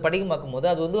பண்ணும்போது அது படிகமாக்கும் போது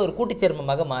அது வந்து ஒரு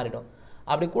கூட்டுச்சேர்மமாக மாறிடும்.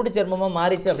 அப்படி கூட்டுச்சேர்மமாக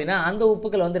மாறிச்சு அப்படின்னா அந்த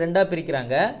உப்புக்களை வந்து 2ஆக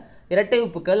பிரிக்கிறாங்க. இரட்டை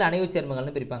உப்புக்கள், அணைவு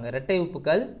சேர்மங்கள்னு பிரிப்பாங்க. இரட்டை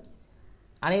உப்புக்கள்,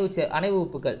 அணைவு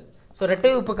உப்புக்கள். ஸோ இரட்டை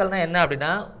உப்புக்கள்னால் என்ன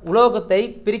அப்படின்னா உலோகத்தை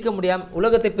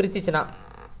பிரிச்சிச்சுன்னா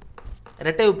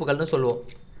இரட்டை உப்புகள்னு சொல்லுவோம்.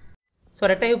 ஸோ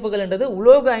இரட்டை உப்புகள்ன்றது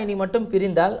உலோக அயனி மட்டும்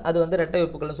பிரிந்தால் அது வந்து இரட்டை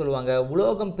உப்புகள்னு சொல்லுவாங்க.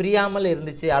 உலோகம் பிரியாமல்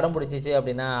இருந்துச்சு, அடம் பிடிச்சிச்சு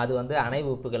அப்படின்னா அது வந்து அணைவு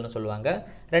உப்புகள்னு சொல்லுவாங்க.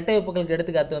 இரட்டை உப்புகளுக்கு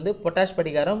எடுத்துக்காட்டு வந்து பொட்டாஷ்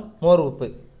படிகாரம், மோர் உப்பு.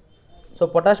 ஸோ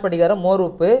பொட்டாஷ் படிகாரம், மோர்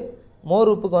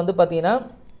உப்புக்கு வந்து பார்த்திங்கன்னா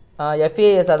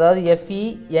FAS, அதாவது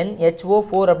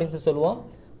FeNHO4 அப்படின்னு சொல்லுவோம்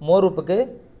மோர் உப்புக்கு.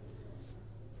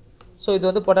 ஸோ இது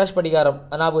வந்து பொட்டாஷ் படிகாரம்,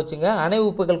 ஞாபகம் வச்சுங்க. அணைவு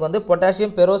உப்புகளுக்கு வந்து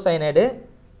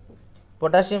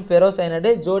பொட்டாசியம் பெரோசைனைடு,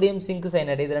 ஜோடியம் சிங்க்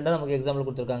சைனைடு. இது ரெண்டும் நமக்கு எக்ஸாம்பிள்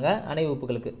கொடுத்துருக்காங்க அணைவு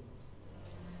உப்புகளுக்கு.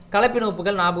 கலப்பின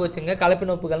உப்புகள் ஞாபகம் வச்சுங்க.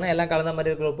 கலப்பின உப்புகள்னால் எல்லாம் கலந்த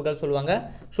மாதிரி இருக்கிற உப்புகள் சொல்லுவாங்க.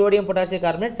 சோடியம் பொட்டாசியம்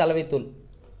கார்பனேட், சலவைத்தூள்,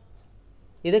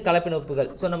 இது கலப்பின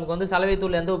உப்புகள். ஸோ நமக்கு வந்து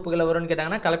சலவைத்தூள் எந்த உப்புகளை வரும்னு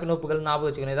கேட்டாங்கன்னா கலப்பின உப்புகள் ஞாபகம்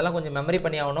வச்சுக்கணும். இதெல்லாம் கொஞ்சம் மெமரி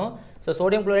பண்ணி ஆகணும். So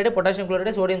sodium chloride, potassium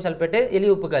chloride, sodium sulphate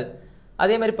எளிய உப்புகள்.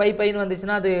 அதேமாதிரி பைன்னு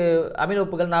வந்துச்சுன்னா அது அமில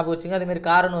உப்புகள் ஞாபகம் வச்சுங்க. அதேமாதிரி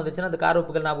காரன்னு வந்துச்சுன்னா அது கார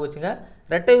உப்புகள் ஞாபகம் வச்சுங்க.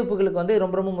 இரட்டை உப்புகளுக்கு வந்து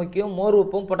ரொம்ப ரொம்ப முக்கியம் மோர்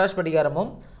உப்பும் பொட்டாஷ் படிகாரமும்.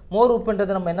 மோர்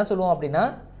உப்புன்றது நம்ம என்ன சொல்லுவோம் அப்படின்னா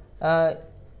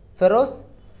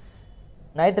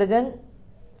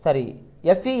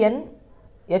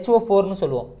FeNHO4ன்னு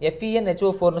சொல்லுவோம்.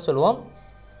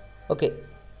 ஓகே,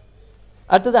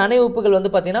 அடுத்தது அணைவு உப்புகள்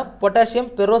வந்து பார்த்திங்கன்னா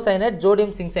பொட்டாசியம் பெரோசைனைட்,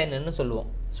 ஜோடியம் சிங்க் சைனைடுன்னு சொல்லுவோம்.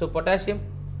 ஸோ பொட்டாசியம்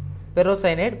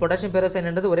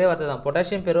பெரோசைனைடுன்றது ஒரே வார்த்தை தான்.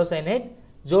 பொட்டாசியம் பெரோசைனைட்,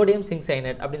 ஜோடியம் சிங்க்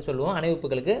சைனைட் அப்படின்னு சொல்லுவோம் அணைவு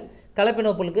உப்புகளுக்கு. கலப்பின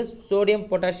உப்புகளுக்கு சோடியம்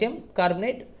பொட்டாசியம்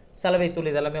கார்பனேட், சலவைத்தூள்,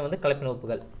 இதெல்லாமே வந்து கலப்பின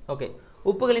உப்புகள். ஓகே,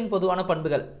 உப்புகளின் பொதுவான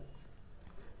பண்புகள்.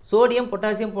 சோடியம்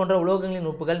பொட்டாசியம் போன்ற உலோகங்களின்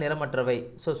உப்புகள் நிறமற்றவை.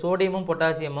 ஸோ சோடியமும்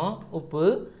பொட்டாசியமும் உப்பு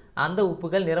அந்த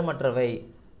உப்புகள் நிறமற்றவை.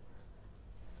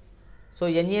 So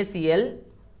NaCl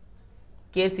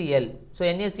KCl. So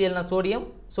NaClனா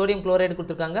sodium chloride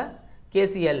கொடுத்துருக்காங்க,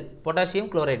 KCl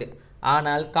பொட்டாசியம் குளோரைடு.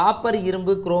 ஆனால் காப்பர்,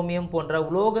 இரும்பு, குரோமியம் போன்ற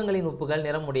உலோகங்களின் உப்புகள்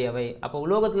நிறமுடையவை. அப்போ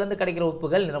உலோகத்திலேருந்து கிடைக்கிற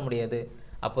உப்புகள் நிறமுடையது.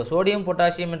 அப்போ சோடியம்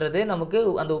பொட்டாசியம்ன்றது நமக்கு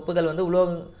அந்த உப்புகள் வந்து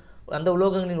அந்த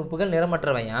உலோகங்களின் உப்புகள்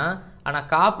நிறமற்றவையா. ஆனால்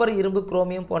காப்பர், இரும்பு,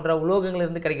 குரோமியம் போன்ற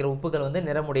உலோகங்களிலிருந்து கிடைக்கிற உப்புகள் வந்து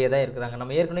நிறமுடையதாக இருக்கிறாங்க.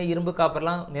 நம்ம ஏற்கனவே இரும்பு,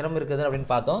 காப்பர்லாம் நிறம் இருக்குது அப்படின்னு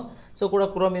பார்த்தோம். ஸோ கூட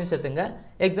குரோமியம் சேர்த்துங்க.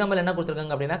 எக்ஸாம்பிள் என்ன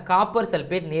கொடுத்துருக்காங்க அப்படின்னா காப்பர்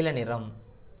சல்பேட் நீல நிறம்,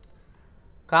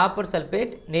 காப்பர்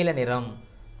சல்பேட் நீல நிறம்.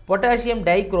 பொட்டாசியம்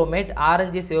டைக்ரோமேட்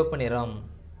ஆரஞ்சு சிவப்பு நிறம்.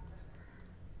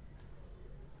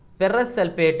 பெரஸ்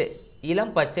சல்பேட்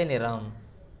இளம் பச்சை நிறம்.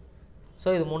 ஸோ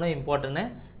இது மூணும் இம்பார்ட்டன்ட்.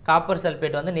 காப்பர்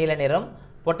சல்பேட் வந்து நீல நிறம்,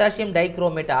 பொட்டாசியம்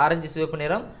டைக்ரோமேட் ஆரஞ்சு சிவப்பு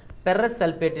நிறம், பெரஸ்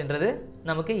சல்பேட்ன்றது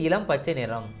நமக்கு இளம் பச்சை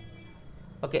நிறம்.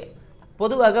 ஓகே.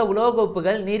 பொதுவாக உலோக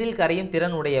உப்புகள் நீரில் கரையும்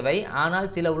திறன் உடையவை. ஆனால்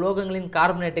சில உலோகங்களின்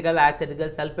கார்பனேட்டுகள்,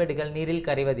 ஆக்சைடுகள், சல்பேட்டுகள் நீரில்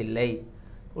கரைவதில்லை.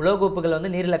 உலோக உப்புகள்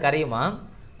வந்து நீரில் கரையுமா,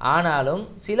 ஆனாலும்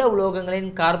சில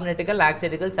உலோகங்களின் கார்பனேட்டுகள்,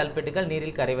 ஆக்சைடுகள், சல்பேட்டுகள்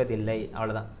நீரில் கரைவதில்லை.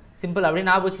 அவ்வளோதான், சிம்பிள். அப்படி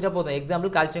ஞாபகம் வச்சுட்டா போதும்.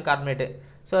 Example calcium carbonate.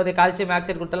 ஸோ அது கால்சியம்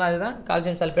ஆக்சைடு கொடுத்தாலும் அதுதான்,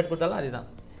 கால்சியம் சல்பேட் கொடுத்தாலும் அதுதான்.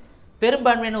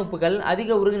 பெரும்பான்மையான உப்புகள்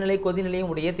அதிக உருகுநிலை கொதிநிலையும்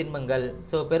உடைய திண்மங்கள்.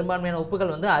 ஸோ பெரும்பான்மையான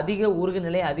உப்புகள் வந்து அதிக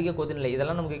உருகுநிலை, அதிக கொதிநிலை.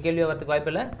 இதெல்லாம் நமக்கு கேள்வி வரதுக்கு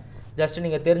வாய்ப்பில்லை, ஜஸ்ட்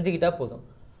நீங்கள் தெரிஞ்சுக்கிட்டா போதும்.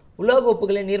 உலோக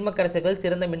உப்புகளின் நீர்ம கரைசல்கள்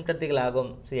சிறந்த மின்கடத்திகள்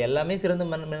ஆகும். ஸோ எல்லாமே சிறந்த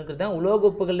மின்கடத்தி தான் உலோக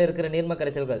உப்புகளில் இருக்கிற நீர்ம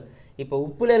கரைசல்கள். இப்போ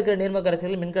உப்புல இருக்கிற நீர்ம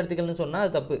கரைசல்கள் மின்கடத்திகள்னு சொன்னால்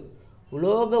அது தப்பு.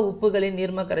 உலோக உப்புகளின்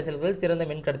நீர்ம கரைசல்கள் சிறந்த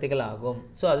மின்கடத்திகள் ஆகும்.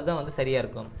 ஸோ அதுதான் வந்து சரியாக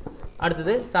இருக்கும்.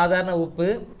 அடுத்தது சாதாரண உப்பு,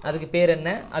 அதுக்கு பேர் என்ன,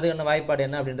 அதுக்கான வாய்ப்பாடு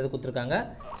என்ன அப்படின்றது கொடுத்துருக்காங்க.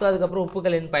 ஸோ அதுக்கப்புறம்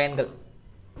உப்புகளின் பயன்கள்.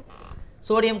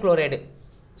 சோடியம் குளோரைடு,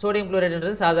 சோடியம்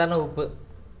குளோரைடுன்றது சாதாரண உப்பு.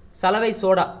 சலவை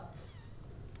சோடா,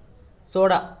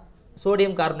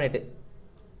 சோடியம் கார்பனேட்டு.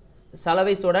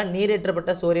 சலவை சோடா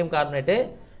நீரேற்றப்பட்ட சோடியம் கார்பனேட்டு.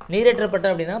 நீரேற்றப்பட்ட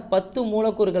அப்படின்னா 10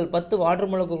 மூலக்கூறுகள், 10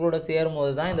 வாட்டர் மூலக்கூறுகளோட சேரும்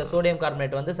போது தான் இந்த சோடியம்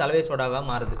கார்பனேட் வந்து சலவை சோடாவாக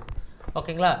மாறுது.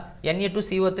 ஓகேங்களா.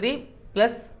 Na2CO3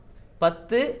 +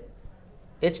 10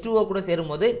 H2O கூட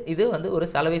சேரும்போது இது வந்து ஒரு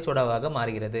சலவை சோடாவாக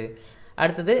மாறுகிறது.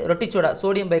 அடுத்தது ரொட்டி soda,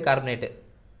 sodium by carbonate.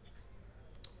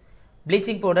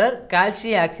 Bleaching powder,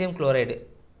 calcium Axiom chloride.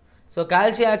 So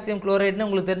calcium Axiom குளோரைடுன்னு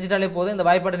உங்களுக்கு தெரிஞ்சிட்டாலே போதும், இந்த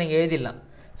வாய்ப்பாடை நீங்கள் எழுதிடலாம்.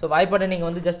 ஸோ வாய்ப்பாடை நீங்கள்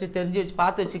வந்து ஜஸ்ட்டு தெரிஞ்சு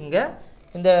பார்த்து வச்சுக்கோங்க.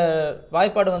 இந்த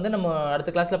வாய்ப்பாடு வந்து நம்ம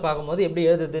அடுத்த கிளாஸில் பார்க்கும்போது எப்படி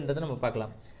எழுதுறதுன்றதை நம்ம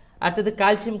பார்க்கலாம். அடுத்தது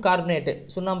கால்சியம் கார்பனேட்டு,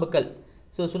 சுண்ணாம்புக்கல்.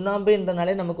 ஸோ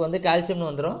சுண்ணாம்புன்றனாலே நமக்கு வந்து கால்சியம்னு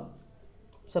வந்துடும்.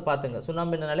 ஸோ பார்த்துங்க,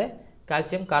 சுண்ணாம்புன்றனாலே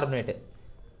கால்சியம் கார்பனேட்டு.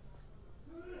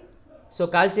 ஸோ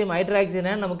கால்சியம்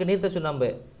ஹைட்ராக்சைடுனா நமக்கு நீர்த்த சுண்ணாம்பு,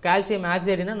 கால்சியம்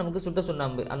ஆக்சைடுனா நமக்கு சுட்ட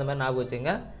சுண்ணாம்பு, அந்த மாதிரி ஞாபகம்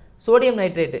வச்சுங்க. Sodium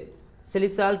nitrate,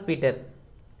 சிலிசால்பீட்டர்.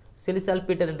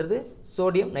 சிலிசால்பீட்டர்ன்றது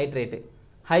sodium nitrate.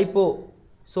 Hypo,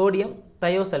 sodium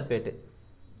தயோசல்பேட்டு,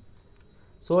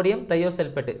 sodium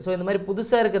தயோசல்பேட்டு. So இந்த மாதிரி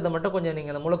புதுசாக இருக்கிறத மட்டும் கொஞ்சம்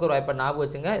நீங்கள் இந்த மூலக்கூறு வாய்ப்பாடு ஞாபகம்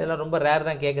வச்சுங்க. இதெல்லாம் ரொம்ப ரேர்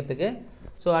தான் கேட்கறதுக்கு.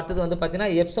 ஸோ அடுத்தது வந்து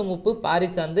பார்த்தீங்கன்னா எப்சம் உப்பு,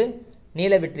 பாரிசாந்து,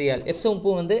 நீல விட்ரியால். எப்சம்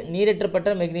உப்பு வந்து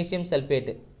நீரேற்றப்பட்ட மெக்னீசியம்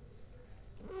சல்பேட்டு.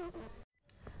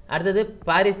 அடுத்தது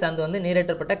பாரிசாந்து வந்து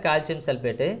நீரேற்றப்பட்ட கால்சியம்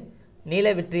சல்பேட்டு. நீல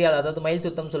விட்ரியால் அதாவது மயில்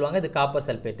துத்தம் சொல்லுவாங்க, இது copper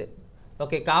sulphate.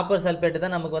 Okay, copper sulphate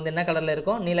தான் நமக்கு வந்து என்ன கலரில்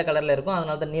இருக்கும், நீல கலரில் இருக்கும்.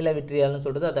 அதனால தான் நீல விட்ரியால்னு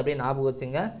சொல்கிறது. அது அப்படியே ஞாபகம்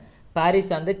வச்சுங்க.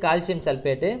 பாரிசாந்து கால்சியம்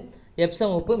சல்பேட்டு,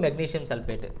 எப்சம் உப்பு மெக்னீசியம்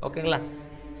சல்பேட்டு. ஓகேங்களா.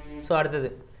 ஸோ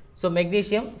அடுத்தது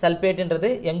மெக்னீசியம் சல்பேட்டுன்றது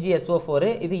MgSO4,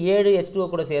 இது 7 H2O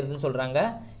கூட சேருதுன்னு சொல்கிறாங்க.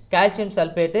 கால்சியம்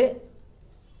சல்பேட்டு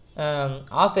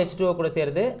 ½ H2O கூட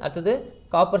சேருது. அடுத்தது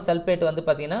காப்பர் சல்பேட்டு வந்து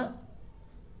பார்த்திங்கன்னா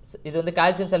இது வந்து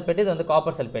கால்சியம் சல்பேட்டு, இது வந்து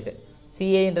copper sulphate.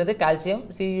 Ca calcium,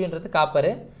 Cuன்றது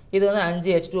copper. இது வந்து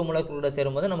 5 H2O மூலக்கூறுகளோட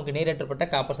சேரும்போது நமக்கு நீரேற்றப்பட்ட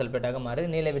காப்பர் சல்பேட்டாக மாறுது,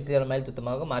 நீல விட்ரியால் மயில்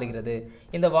துத்தமாக மாறுகிறது.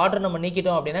 இந்த வாட்டர் நம்ம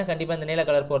நீக்கிட்டோம் அப்படின்னா கண்டிப்பாக இந்த நீல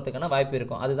கலர் போகிறதுக்கான வாய்ப்பு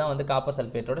இருக்கும். அதுதான் வந்து காப்பர்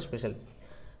சல்பேட்டோட ஸ்பெஷல்.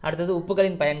 அடுத்தது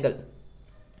உப்புகளின் பயன்கள்.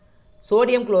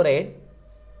 சோடியம் குளோரைடு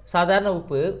சாதாரண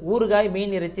உப்பு, ஊறுகாய்,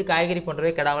 மீன், இறைச்சி, காய்கறி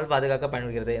போன்றவை கெடாமல் பாதுகாக்க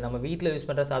பயன்படுகிறது. நம்ம வீட்டில் யூஸ்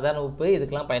பண்ணுற சாதாரண உப்பு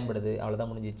இதுக்கெல்லாம் பயன்படுது.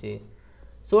 அவ்வளோதான், முடிஞ்சிச்சு.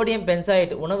 சோடியம்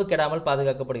பென்சாய்ட் உணவு கெடாமல்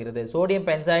பாதுகாக்கப்படுகிறது. சோடியம்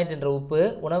பென்சாய்ட் என்ற உப்பு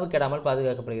உணவு கெடாமல்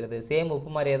பாதுகாக்கப்படுகிறது. சேம் உப்பு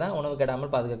மாதிரியே தான் உணவு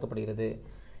கெடாமல் பாதுகாக்கப்படுகிறது.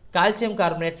 கால்சியம்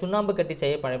கார்பனேட் சுண்ணாம்பு கட்டி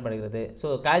செய்ய பயன்படுகிறது. ஸோ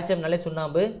கால்சியம்னாலே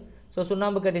சுண்ணாம்பு. ஸோ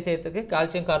சுண்ணாம்பு கட்டி செய்யறதுக்கு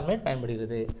கால்சியம் கார்பனேட்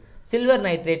பயன்படுகிறது. சில்வர்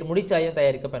நைட்ரேட் முடிச்சாயம்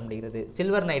தயாரிக்க பயன்படுகிறது.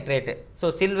 Silver nitrate, so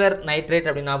silver nitrate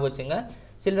அப்படின்னு ஞாபகம் வச்சுங்க.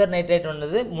 சில்வர் நைட்ரேட்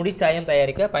வந்து முடிச்சாயம்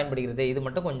தயாரிக்க பயன்படுகிறது. இது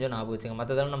மட்டும் கொஞ்சம் ஞாபகம் வச்சுங்க,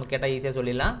 மற்றதெல்லாம் நம்ம கேட்டால் ஈஸியாக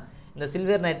சொல்லிடலாம். இந்த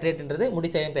சில்வர் நைட்ரேட்ன்றது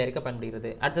முடிச்சாயம் தயாரிக்க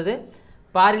பயன்படுகிறது. அடுத்தது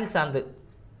பாரில் சாந்து.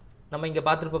 நம்ம இங்கே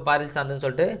பார்த்துருப்போம் பாரில் சாந்துன்னு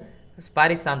சொல்லிட்டு,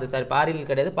 பாரிஸ் சாந்து, சாரி பாரில்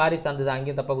கிடையாது, பாரிஸ் சாந்து தான்,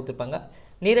 அங்கேயும் தப்பாக கொடுத்துருப்பாங்க.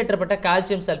 நீரேற்றப்பட்ட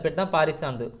கால்சியம் சல்பேட் தான் பாரிஸ்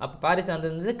சாந்து. அப்போ பாரிஸ்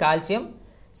சாந்து வந்து கால்சியம்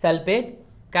சல்பேட்.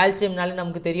 கால்சியம்னாலே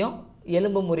நமக்கு தெரியும்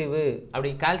எலும்பு முறிவு.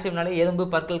 அப்படி கால்சியம்னாலே எலும்பு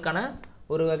பற்களுக்கான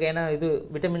ஒரு வகையான இது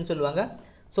விட்டமின் சொல்லுவாங்க.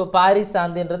 ஸோ பாரிஸ்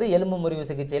சாந்துன்றது எலும்பு முறிவு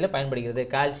சிகிச்சையில் பயன்படுகிறது.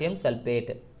 Calcium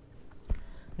sulphate,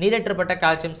 நீரேற்றப்பட்ட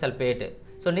calcium sulphate.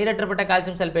 So நீரேற்றப்பட்ட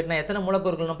calcium சல்பேட்னா எத்தனை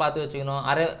மூலக்கூறுகள்னு பார்த்து வச்சுக்கணும்.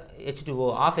 அரை H2O,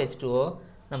 ஆஃப் H2O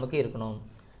நமக்கு இருக்கணும்.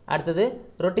 அடுத்தது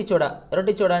ரொட்டி சோடா.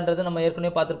 ரொட்டி சோடான்றது நம்ம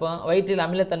ஏற்கனவே பார்த்துருப்போம், வயிற்றில்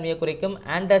அமிலத்தன்மையை குறைக்கும்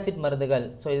ஆன்டாசிட் மருந்துகள்.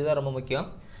 ஸோ இதுதான் ரொம்ப முக்கியம்.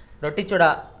 ரொட்டி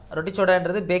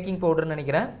சோடான்றது பேக்கிங் பவுடர்னு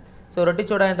நினைக்கிறேன். ஸோ ரொட்டி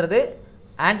சோடான்றது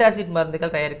ஆன்டாசிட்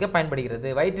மருந்துகள் தயாரிக்க பயன்படுகிறது.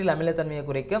 வயிற்றில் அமிலத்தன்மையை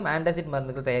குறைக்கும் ஆன்டாசிட்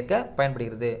மருந்துகள் தயாரிக்க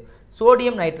பயன்படுகிறது.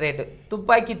 சோடியம் நைட்ரேட்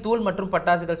துப்பாக்கி தூள் மற்றும்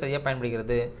பட்டாசுகள் செய்ய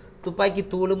பயன்படுகிறது. துப்பாக்கி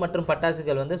தூள் மற்றும்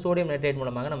பட்டாசுகள் வந்து சோடியம் நைட்ரேட்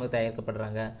மூலமாக நமக்கு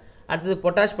தயாரிக்கப்படுறாங்க. அடுத்தது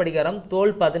பொட்டாஷ் படிகாரம்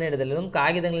தோல் பதனிடுதலிலும்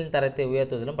காகிதங்களின் தரத்தை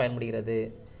உயர்த்துவதிலும் பயன்படுகிறது.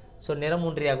 ஸோ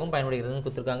நிறமூன்றியாகவும் பயன்படுகிறதுன்னு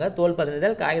கொடுத்துருக்காங்க. தோல்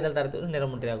பதனிடுதல், காகித தரத்திலும்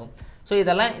நிறமூன்றியாகும். ஸோ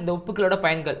இதெல்லாம் இந்த உப்புக்களோட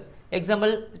பயன்கள்.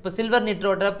 எக்ஸாம்பிள் இப்போ சில்வர்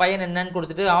நிட்ரோட பயன் என்னன்னு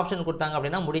கொடுத்துட்டு ஆப்ஷன் கொடுத்தாங்க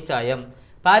அப்படின்னா முடிச்சாயம்.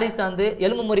 பாரிஸ் சாந்து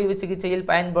எலும்பு முறிவு சிகிச்சையில்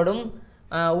பயன்படும்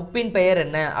உப்பின் பெயர்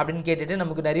என்ன அப்படின்னு கேட்டுட்டு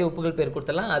நமக்கு நிறைய உப்புகள் பேர்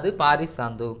கொடுத்துடலாம். அது பாரிஸ்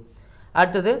சாந்து.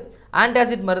 அடுத்தது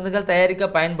ஆன்டாசிட் மருந்துகள் தயாரிக்க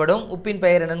பயன்படும் உப்பின்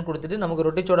பெயர் என்னன்னு கொடுத்துட்டு நமக்கு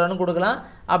ரொட்டி சோடான்னு கொடுக்கலாம்.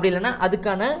 அப்படி இல்லைன்னா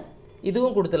அதுக்கான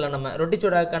இதுவும் கொடுத்துடலாம். நம்ம ரொட்டி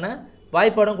சோடாக்கான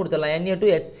வாய்ப்பாடும் கொடுத்துடலாம்.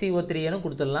 Na2HCO3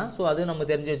 கொடுத்துடலாம். ஸோ அது நம்ம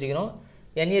தெரிஞ்சு வச்சுக்கணும்.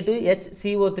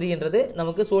 Na2HCO3ன்றது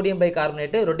நமக்கு சோடியம் பை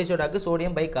கார்பனேட்டு, ரொட்டி சோடாக்கு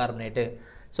sodium by carbonate.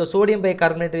 So sodium by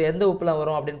carbonate எந்த உப்புலாம்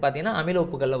வரும் அப்படின்னு பார்த்தீங்கன்னா அமில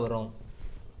உப்புகளில் வரும்.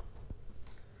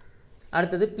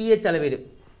 அடுத்தது pH அளவீடு.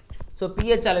 ஸோ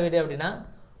pH அளவீடு அப்படின்னா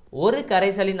ஒரு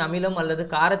கரைசலின் அமிலம் அல்லது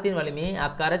காரத்தின் வலிமையை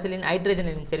அக்கரைசலின்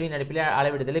ஹைட்ரஜனின் செறிவின் அடிப்பில்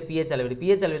அளவிடுதலே pH அளவீடு.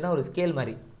 pH அளவீடுனா ஒரு ஸ்கேல்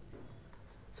மாதிரி.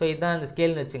 ஸோ இதுதான் இந்த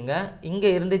ஸ்கேல்னு வச்சுங்க. இங்கே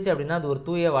இருந்துச்சு அப்படின்னா அது ஒரு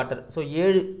தூய வாட்டர். ஸோ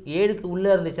 7க்கு உள்ளே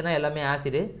இருந்துச்சுன்னா எல்லாமே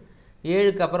ஆசிடு,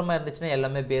 7க்கு அப்புறமா இருந்துச்சுன்னா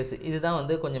எல்லாமே பேஸு. இதுதான்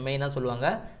வந்து கொஞ்சம் மெயினாக சொல்லுவாங்க.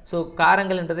 ஸோ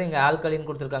காரங்கள்ன்றது இங்கே ஆல்கலின்னு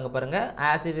கொடுத்துருக்காங்க பாருங்கள்,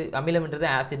 ஆசிடு அமிலம்ன்றது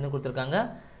ஆசிட்னு கொடுத்துருக்காங்க.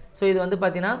 ஸோ இது வந்து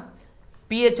பார்த்தீங்கன்னா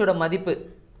pHோட மதிப்பு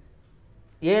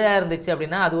 7 இருந்துச்சு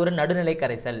அப்படின்னா அது ஒரு நடுநிலை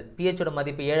கரைசல். pHோட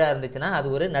மதிப்பு 7 இருந்துச்சுன்னா அது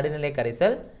ஒரு நடுநிலை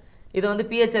கரைசல். இதை வந்து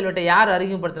pH அளவீட்டை யார்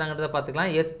அறிமுகப்படுத்தினாங்கிறத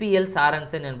பார்த்துக்கலாம். SPL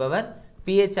சாரன்சன் என்பவர்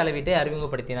pH அளவீட்டை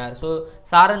அறிமுகப்படுத்தினார். ஸோ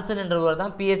சாரன்சன் என்றவர்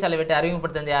தான் pH அளவீட்டை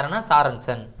அறிமுகப்படுத்தினது யாருன்னா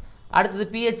சாரன்சன். அடுத்தது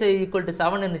pH =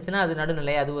 7 இருந்துச்சுன்னா அது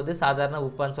நடுநிலை, அது வந்து சாதாரண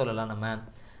உப்பான்னு சொல்லலாம் நம்ம.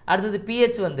 அடுத்தது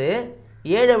pH வந்து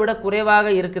 7 விட குறைவாக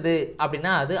இருக்குது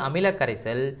அப்படின்னா அது அமில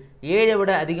கரைசல், 7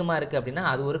 விட அதிகமாக இருக்குது அப்படின்னா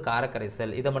அது ஒரு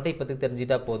காரக்கரைசல். இதை மட்டும் இப்போதுக்கு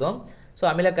தெரிஞ்சுட்டா போதும். ஸோ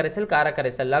அமில கரைசல்,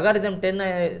 காரக்கரைசல். லகாரிதம்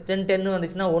 10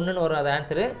 வந்துச்சுன்னா 1ன்னு வரும் அது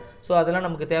ஆன்சரு. ஸோ அதெல்லாம்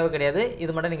நமக்கு தேவை கிடையாது.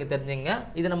 இது மட்டும் நீங்கள் தெரிஞ்சுங்க.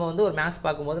 இது நம்ம வந்து ஒரு மேக்ஸ்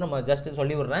பார்க்கும்போது நம்ம ஜஸ்ட்டு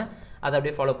சொல்லி விட்றேன், அதை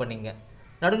அப்படியே ஃபாலோ பண்ணிங்க.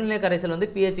 நடுநிலை கரைசல் வந்து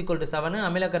pH = 7,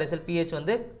 அமில கரைசல் pH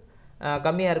வந்து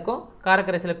கம்மியாக இருக்கும்,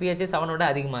 காரக்கரைசல் pH 7 விட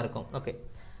அதிகமாக இருக்கும். ஓகே.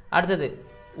 அடுத்தது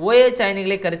OH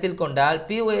அயனிகளை கருத்தில் கொண்டால்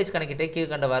pOH கணக்கீட்டை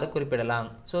கீழ்கண்டவாறு குறிப்பிடலாம்.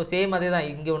 ஸோ சேம் அதே தான்.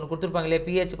 இங்கே ஒன்று கொடுத்துருப்பாங்களே,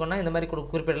 pH கொண்டா இந்த மாதிரி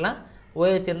குறிப்பிடலாம்,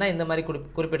 OH இருந்தால் இந்த மாதிரி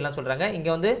குறிப்பிடலாம் சொல்கிறாங்க.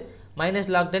 இங்கே வந்து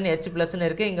 -log10 H+ன்னு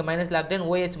இருக்குது, இங்கே -log10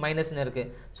 OH- ன்னு இருக்குது.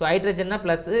 ஸோ ஹைட்ரஜன்னா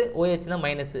ப்ளஸ்ஸு, OHனா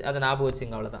மைனஸு, அதை ஞாபகம்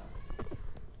வச்சுங்க, அவ்வளோதான்.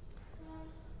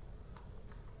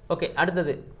 ஓகே.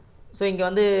 அடுத்தது ஸோ இங்கே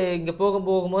வந்து இங்கே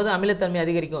போகும்போது அமிலத்தன்மை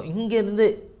அதிகரிக்கும். இங்கேருந்து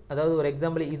அதாவது ஒரு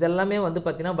எக்ஸாம்பிள் இதெல்லாமே வந்து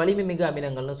பார்த்திங்கன்னா வலிமை மிகு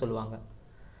அமிலங்கள்னு சொல்லுவாங்க.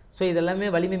 ஸோ இதெல்லாமே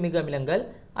வலிமை மிகு அமிலங்கள்.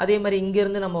 அதே மாதிரி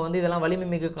இங்கேருந்து நம்ம வந்து இதெல்லாம் வலிமை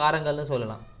மிகு காரங்கள்னு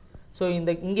சொல்லலாம். ஸோ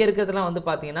இங்கே இருக்கிறதுலாம் வந்து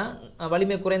பார்த்திங்கன்னா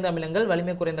வலிமை குறைந்த அமிலங்கள்,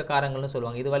 வலிமை குறைந்த காரங்கள்னு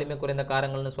சொல்லுவாங்க. இது வலிமை குறைந்த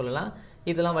காரங்கள்னு சொல்லலாம்,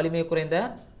 இதெல்லாம் வலிமை குறைந்த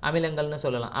அமிலங்கள்னு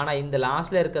சொல்லலாம். ஆனால் இந்த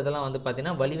லாஸ்ட்டில் இருக்கிறதெல்லாம் வந்து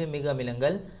பார்த்திங்கன்னா வலிமை மிகு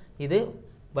அமிலங்கள், இது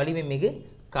வலிமை மிகு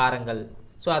காரங்கள்.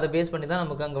 ஸோ அதை பேஸ் பண்ணி தான்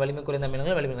நமக்கு அங்கே வலிமை குறைந்த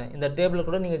அமிலங்கள், வலிமை. இந்த டேபிள்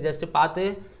கூட நீங்கள் ஜஸ்ட்டு பார்த்து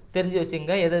தெரிஞ்சு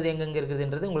வச்சுங்க எது எங்கெங்கே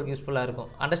இருக்குதுன்றது உங்களுக்கு யூஸ்ஃபுல்லாக இருக்கும்,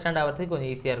 அண்டர்ஸ்டாண்ட் ஆகிறதுக்கு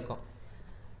கொஞ்சம் ஈஸியாக இருக்கும்.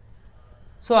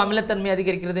 ஸோ அமிலத்தன்மை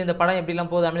அதிகரிக்கிறது, இந்த படம் எப்படிலாம்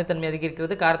போகுது, அமிலத்தன்மை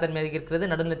அதிகரிக்கிறது, காரத்தன்மை அதிகரிக்கிறது,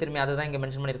 நடுநிலைத்தன்மை, அதை தான் இங்கே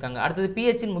மென்ஷன் பண்ணியிருக்காங்க. அடுத்தது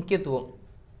pHன் முக்கியத்துவம்.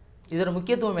 இதோட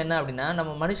முக்கியத்துவம் என்ன அப்படின்னா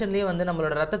நம்ம மனுஷன்லேயே வந்து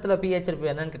நம்மளோட ரத்தத்தில் pH இருப்பு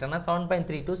என்னன்னு கேட்டாங்கன்னா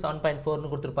 7.3 to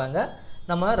 7.4ன்னு கொடுத்துருப்பாங்க.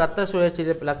 நம்ம ரத்த சுழற்சி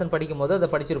லெசன் படிக்கும் போது அதை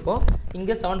படிச்சிருப்போம்.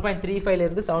 இங்கே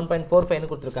 7.35 7.45ன்னு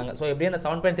கொடுத்துருக்காங்க. ஸோ எப்படியும்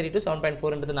 7.3 to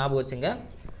 7.4ன்றது ஞாபகம் வச்சுங்க.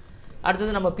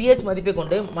 அடுத்தது நம்ம pH மதிப்பை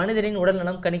கொண்டு மனிதனின்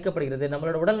உடல்நலம் கணிக்கப்படுகிறது.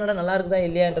 நம்மளோட உடல்நலம் நல்லா இருக்குதா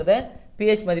இல்லையான்றதை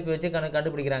pH மதிப்பு வச்சு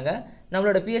கண்டுபிடிக்கிறாங்க.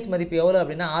 நம்மளோட pH மதிப்பு எவ்வளோ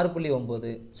அப்படின்னா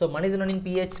 6.9. ஸோ மனிதனின்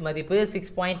pH மதிப்பு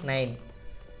 6.9.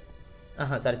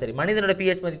 சரி மனிதனோட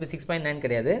pH மதிப்பு 6.9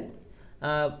 கிடையாது.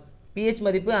 pH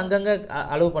மதிப்பு அங்கங்கே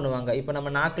அளவு பண்ணுவாங்க. இப்போ நம்ம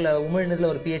நாக்கில்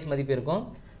உமிழ்நீரில் ஒரு pH மதிப்பு இருக்கும்.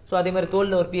 ஸோ அதே மாதிரி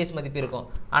தோலில் ஒரு pH மதிப்பு இருக்கும்.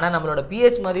 ஆனால் நம்மளோட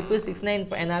pH மதிப்பு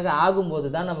 6.9 ஆகும்போது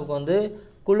தான் நமக்கு வந்து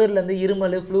குளிர்லேருந்து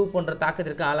இருமல், ஃப்ளூ போன்ற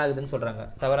தாக்கத்திற்கு ஆளாகுதுன்னு சொல்கிறாங்க.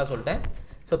 தவறாக சொல்லிட்டேன்.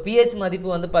 ஸோ pH மதிப்பு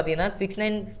வந்து பார்த்தீங்கன்னா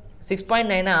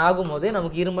 6.9 ஆகும்போது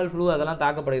நமக்கு இருமல், ஃப்ளூ அதெல்லாம்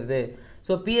தாக்கப்படுகிறது.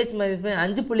 ஸோ pH மதிப்பு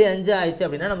 5.5 ஆயிடுச்சு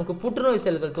அப்படின்னா நமக்கு புற்றுநோய்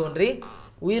செல்கள் தோன்றி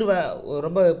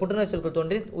புற்றுநோய் செல்கள்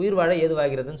தோன்றி உயிர் வாழ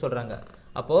ஏதுவாகிறதுன்னு சொல்கிறாங்க.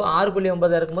 அப்போது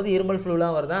 6.9 இருக்கும்போது இருமல்,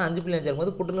 ஃப்ளூலாம் வருதான், 5.5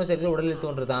 இருக்கும்போது புற்றுநோய் செல்கள் உடலில்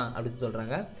தோன்றுதான் அப்படின்னு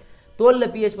சொல்கிறாங்க.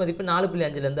 தோலில் pH மதிப்பு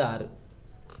 4.5லேருந்து 6.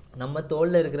 நம்ம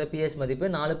தோலில் இருக்கிற pH மதிப்பு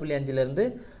 4.5லேருந்து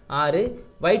 6,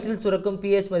 வயிற்றில் சுரக்கும்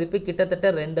pH மதிப்பு கிட்டத்தட்ட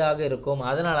 2 ஆக இருக்கும்.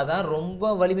 அதனால தான்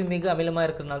ரொம்ப வலிமை மிகு அமிலமாக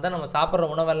இருக்கிறதுனால தான் நம்ம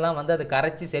சாப்பிட்ற உணவெல்லாம் வந்து அது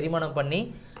கரைச்சி செரிமானம் பண்ணி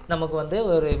நமக்கு வந்து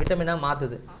ஒரு விட்டமினாக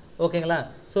மாற்றுது. ஓகேங்களா?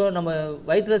 ஸோ நம்ம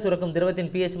வயிற்றில் சுரக்கும்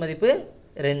திரவத்தின் pH மதிப்பு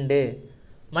 2.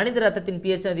 மனித ரத்தத்தின்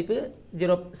pH மதிப்பு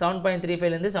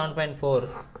 7.35லேருந்து 7.4.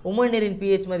 உமிழ்நீரின்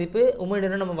pH மதிப்பு,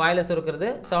 உமிழ்நீர் நம்ம வாயில் சுரக்கிறது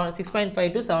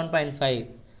 6.5 to 7.5.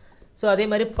 ஸோ அதே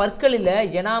மாதிரி பற்களில்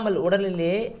எனாமல்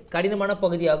உடலிலேயே கடினமான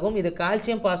பகுதியாகும். இது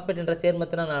கால்சியம் பாஸ்பேட் என்ற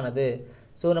சேர்மத்தினால் ஆனது.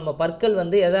 ஸோ நம்ம பற்கள்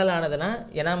வந்து எதால் ஆனதுன்னா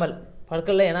எனாமல்,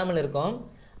 பற்களில் எனாமல் இருக்கும்.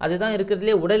 அதுதான்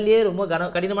இருக்கிறதுலே உடல்லையே ரொம்ப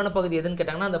கடினமான பகுதி எதுன்னு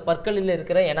கேட்டாங்கன்னா அந்த பற்களில்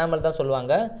இருக்கிற எனாமல் தான்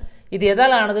சொல்லுவாங்க. இது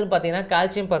எதால் ஆனதுன்னு பார்த்தீங்கன்னா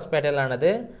கால்சியம் பாஸ்பேட்டால்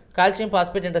ஆனது, கால்சியம்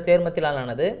பாஸ்பேட் என்ற சேர்மத்தினால்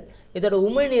ஆனது. இதோட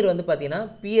உமிழ்நீர் வந்து பார்த்தீங்கன்னா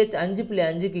pH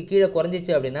 5.5க்கு கீழே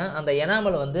குறைஞ்சிச்சு அப்படின்னா அந்த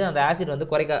எனாமல் வந்து அந்த ஆசிட் வந்து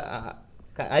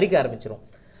அரிக்க ஆரம்பிச்சிடும்.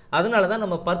 அதனால தான்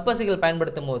நம்ம பற்பசைகள்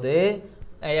பயன்படுத்தும் போது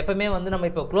எப்பவுமே வந்து நம்ம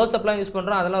இப்போ க்ளோஸ்அப்லாம் யூஸ்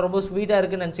பண்ணுறோம், அதெல்லாம் ரொம்ப ஸ்வீட்டாக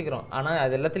இருக்குதுன்னு நினச்சிக்கிறோம். ஆனால்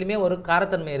அது எல்லாத்துலேயுமே ஒரு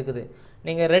காரத்தன்மை இருக்குது.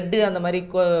 நீங்கள் ரெட்டு அந்த மாதிரி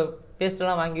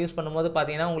பேஸ்ட்டெல்லாம் வாங்கி யூஸ் பண்ணும்போது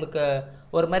பார்த்தீங்கன்னா உங்களுக்கு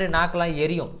ஒரு மாதிரி நாக்கெல்லாம்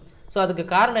எரியும். ஸோ அதுக்கு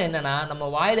காரணம் என்னென்னா நம்ம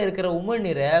வாயில் இருக்கிற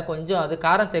உமிழ்நீரை கொஞ்சம் அது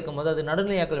காரம் சேர்க்கும் போது அது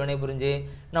நடுநிலையாக்கல் வினை புரிஞ்சு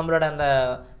நம்மளோட அந்த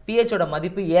pHோட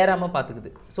மதிப்பு ஏறாமல் பார்த்துக்குது.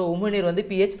 ஸோ உமிழ்நீர் வந்து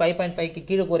pH 5.5க்கு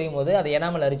கீழே குறையும் போது அது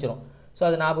எனாமல் அரிச்சிடும். ஸோ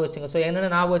அது ஞாபகம் வச்சுங்க. ஸோ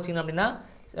என்னென்ன ஞாபகம் வச்சிங்க அப்படின்னா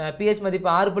pH மதிப்பு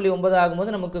 6.9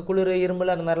 ஆகும்போது நமக்கு குளிர்,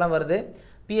 இருமல் அந்த மாதிரிலாம் வருது.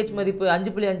 pH மதிப்பு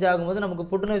 5.5 ஆகும்போது நமக்கு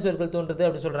புற்றுநோய் சொற்கள் தோன்றுது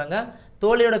அப்படி சொல்கிறாங்க.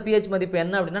 தோலியோட pH மதிப்பு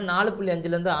என்ன அப்படின்னா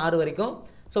 4.5லேருந்து 6 வரைக்கும்.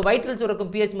 ஸோ வயிற்றில்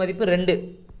சுரக்கும் pH மதிப்பு 2.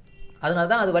 அதனால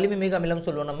தான் அது வலிமை மிகு அமிலம்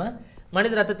சொல்லுவோம். நம்ம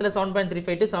மனித ரத்தத்தில்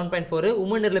 7.35 to 7.4,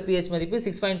 உமிழ்நீரில் pH மதிப்பு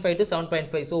 6.5 to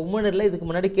 7.5. ஸோ உமிழ்நீரில் இதுக்கு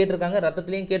முன்னாடி கேட்டிருக்காங்க,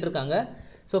 ரத்தத்துலேயும் கேட்டிருக்காங்க.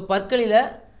 ஸோ பற்களில்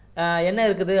என்ன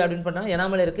இருக்குது அப்படின்னு பண்ணால்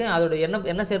எனாமல் இருக்குது. அதோட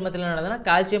என்ன சேர்மத்தினால் ஆனதுன்னா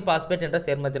கால்சியம் பாஸ்பேட் என்ற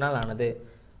சேர்மத்தினால் ஆனது.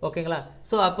 ஓகேங்களா?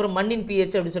 ஸோ அப்புறம் மண்ணின்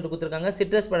pH அப்படின்னு சொல்லிட்டு கொடுத்துருக்காங்க.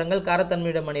 சிட்ரஸ் பழங்கள்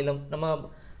காரத்தன்மையுடைய மண்ணிலும், நம்ம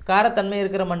காரத்தன்மை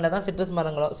இருக்கிற மண்ணில் தான்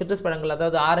சிட்ரஸ் பழங்கள்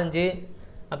அதாவது ஆரஞ்சு,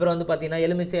 அப்புறம் வந்து பார்த்தீங்கன்னா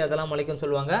எலுமிச்சை அதெல்லாம் முளைக்கும்னு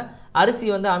சொல்லுவாங்க. அரிசி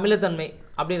வந்து அமிலத்தன்மை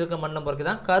அப்படி இருக்கிற மண்ணை பொறுத்து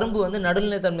தான். கரும்பு வந்து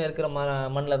நடுநிலைத்தன்மை இருக்கிற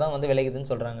மண்ணில் தான் வந்து விளையுதுன்னு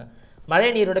சொல்கிறாங்க. மழை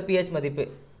நீரோட pH மதிப்பு,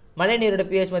 மழை நீரோட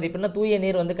pH மதிப்புன்னா தூய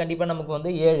நீர் வந்து கண்டிப்பாக நமக்கு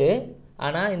வந்து 7.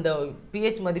 ஆனால் இந்த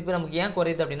pH மதிப்பு நமக்கு ஏன்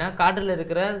குறையுது அப்படின்னா காற்றில்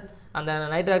இருக்கிற அந்த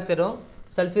நைட்ராக்சைடும்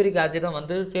சல்ஃபியூரிக் ஆசிடும்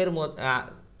வந்து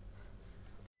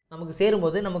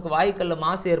சேரும்போது நமக்கு வாயுக்களில்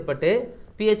மாசு ஏற்பட்டு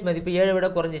pH மதிப்பு 7 விட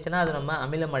குறைஞ்சிச்சுன்னா அது நம்ம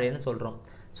அமில மழைன்னு சொல்கிறோம்.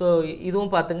 ஸோ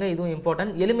இதுவும் பார்த்துங்க, இதுவும்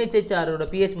இம்பார்ட்டன்ட். எலுமிச்சை சாரோட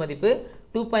pH மதிப்பு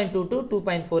 2.2 to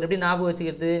 2.4. எப்படி ஞாபகம்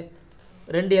வச்சுக்கிறது?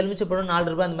 2 எலுமிச்சைப்பழம்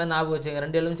 4 ரூபாய் அந்த மாதிரி ஞாபகம் வச்சுங்க.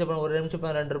 2 எலுமிச்சைப்பழம், 1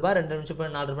 எலுமிச்சைப்பழம் 2 ரூபாய், 2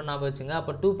 எலுமிச்சைப்பழம் 4 ரூபாய் ஞாபகம் வச்சுங்க.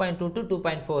 அப்போ 2.2 to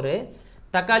 2.4.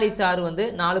 தக்காளி சாறு வந்து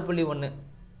 4.1.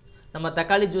 நம்ம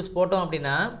தக்காளி ஜூஸ் போட்டோம்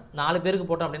அப்படின்னா 4 பேருக்கு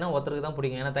போட்டோம் அப்படின்னா ஒருத்தருக்கு தான்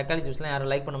பிடிக்கும். ஏன்னா தக்காளி ஜூஸ்லாம்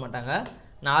யாரும் லைக் பண்ண மாட்டாங்க,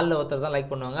 4ல் ஒருத்தர் தான்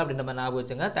லைக் பண்ணுவாங்க அப்படின்ற மாதிரி ஞாபகம்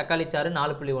வச்சுங்க. தக்காளி சாறு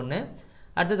 4.1.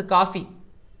 அடுத்தது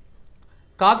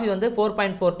காஃபி வந்து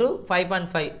 4.4 to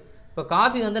 5.5. இப்போ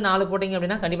காஃபி வந்து 4 போட்டிங்க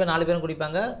அப்படின்னா கண்டிப்பாக 4 பேரும்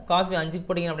குடிப்பாங்க. காஃபி 5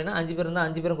 போட்டிங்க அப்படின்னா 5 பேர் இருந்தால்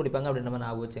 5 பேரும் குடிப்பாங்க அப்படின்ற மாதிரி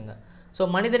ஞாபகம் வச்சுங்க. ஸோ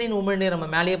மனிதனின் உமிழ்நீர் நம்ம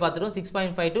மேலேயே பார்த்துட்டோம்,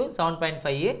 6.5 to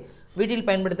 7.5. வீட்டில்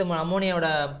பயன்படுத்தும் அமோனியாவோட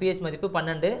pH மதிப்பு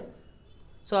 12.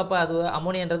 ஸோ அப்போ அது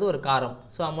அமோனியான்றது ஒரு காரம்.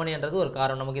 ஸோ அமோனியான்றது ஒரு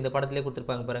காரம் நமக்கு இந்த படத்துலேயே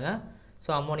கொடுத்துருப்பாங்க பாருங்கள். ஸோ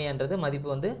அமோனியான்றது மதிப்பு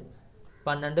வந்து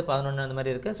 12, 11 அந்த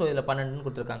மாதிரி இருக்குது. ஸோ இதில் 12ன்னு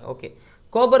கொடுத்துருக்காங்க. ஓகே,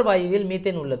 கோபர் வாயுவில்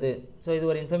மீத்தேன் உள்ளது. ஸோ இது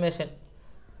ஒரு இன்ஃபர்மேஷன்.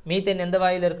 மீத்தேன் எந்த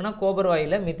வாயில் இருக்குன்னா கோபர்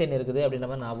வாயில் மீத்தேன் இருக்குது அப்படின்ற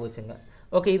மாதிரி ஞாபகம் வச்சுங்க.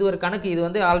 ஓகே, இது ஒரு கணக்கு. இது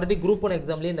வந்து ஆல்ரெடி குரூப் 1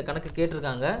 எக்ஸாம்லேயே இந்த கணக்கு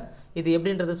கேட்டிருக்காங்க. இது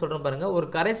எப்படின்றது சொல்கிறேன் பாருங்கள். ஒரு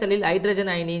கரைசலில்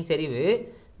ஹைட்ரஜன் அயனியின் செறிவு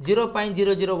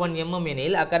 0.001 mm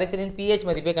எனில் அக்கரைசலின் pH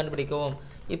மதிப்பை கண்டுபிடிக்கவும்.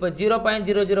 இப்போ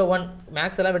 0.001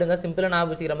 மேக்ஸ் எல்லாம் விடுங்க, சிம்பிளாக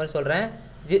ஞாபகம் வச்சுக்கிற மாதிரி சொல்கிறேன்.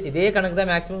 இதே கணக்கு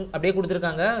தான் மேக்ஸிமம் அப்படியே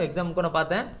கொடுத்துருக்காங்க, எக்ஸாமுக்கு நான்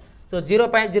பார்த்தேன். ஸோ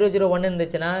 0.001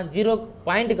 இருந்துச்சுன்னா 0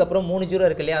 பாயிண்ட்டுக்கு அப்புறம் 3 0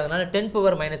 இருக்கு இல்லையா, அதனால்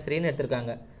 10⁻³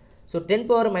 எடுத்திருக்காங்க. ஸோ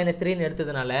 10⁻³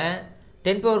 எடுத்ததுனால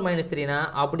 10⁻³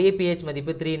 அப்படியே pH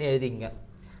மதிப்பு 3ன்னு எழுதிங்க.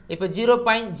 இப்போ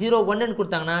 0.01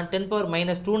 கொடுத்தாங்கன்னா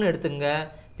 10⁻² எடுத்துங்க,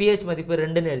 pH மதிப்பு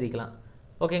 2ன்னு எழுதிக்கலாம்.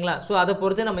 ஓகேங்களா? ஸோ அதை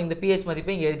பொறுத்து நம்ம இந்த pH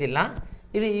மதிப்பை இங்கே எழுதிடலாம்.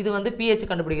 இது வந்து pH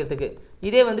கண்டுபிடிக்கிறதுக்கு.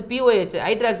 இதே வந்து POH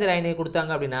ஹைட்ராக்சைடு அயனி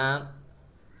கொடுத்தாங்க அப்படின்னா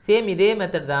சேம் இதே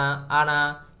மெத்தட் தான்.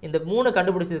 ஆனால் இந்த 3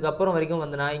 கண்டுபிடிச்சதுக்கப்புறம் வரைக்கும்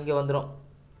வந்துன்னா இங்கே வந்துடும்.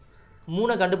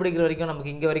 3 கண்டுபிடிக்கிற வரைக்கும்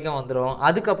நமக்கு இங்கே வரைக்கும் வந்துடும்.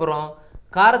 அதுக்கப்புறம்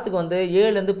காரத்துக்கு வந்து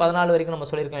 7லேருந்து 14 வரைக்கும் நம்ம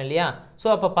சொல்லியிருக்கோம் இல்லையா. ஸோ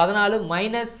அப்போ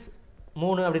 14 -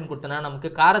 3 அப்படின்னு கொடுத்தோன்னா நமக்கு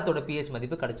காரத்தோட pH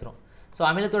மதிப்பு கிடச்சிரும். ஸோ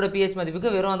அமிலத்தோட pH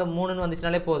மதிப்புக்கு வெறும் அந்த 3ன்னு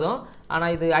வந்துச்சுனாலே போதும்.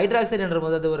 ஆனால் இது ஹைட்ராக்சைடுன்ற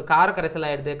போது அது ஒரு காரக்கரைசல்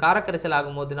ஆகிடுது. காரக்கரைசல்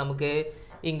ஆகும்போது நமக்கு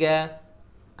இங்கே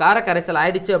காரக்கரைசல்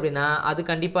ஆகிடுச்சு அப்படின்னா அது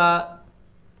கண்டிப்பாக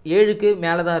 7க்கு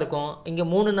மேலே தான் இருக்கும். இங்கே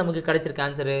 3 நமக்கு கிடச்சிருக்கு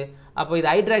ஆன்சரு. அப்போ இது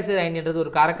ஹைட்ராக்சைடு அயனின்றது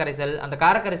ஒரு காரக்கரைசல். அந்த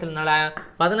காரக்கரைசல்னால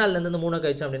 14லேருந்து 3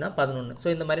 கழிச்சோம் அப்படின்னா 11. ஸோ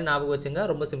இந்த மாதிரி ஞாபகம் வச்சுங்க,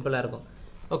 ரொம்ப சிம்பிளாக இருக்கும்.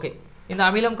 ஓகே, இந்த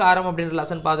அமிலம் காரம் அப்படின்ற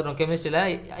லெசன் பார்த்துட்டோம் கெமிஸ்ட்ரியில்.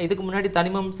 இதுக்கு முன்னாடி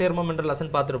தனிமம் சேர்மம் என்ற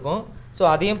லெசன் பார்த்துருப்போம். ஸோ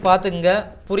அதையும் பார்த்துங்க.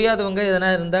 புரியாதவங்க எதனா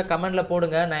இருந்தால் கமெண்டில்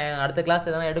போடுங்க. நான் அடுத்த கிளாஸ்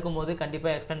எதனா எடுக்கும்போது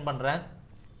கண்டிப்பாக எக்ஸ்பிளைன் பண்ணுறேன்.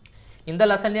 இந்த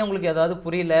லெசன்லேயே உங்களுக்கு ஏதாவது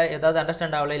புரியல, ஏதாவது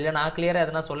அண்டர்ஸ்டாண்ட் ஆகலை, இல்லை நான் கிளியராக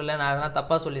எதனா சொல்லலை, நான் எதனா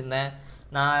தப்பாக சொல்லியிருந்தேன்,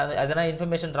 நான் எதனா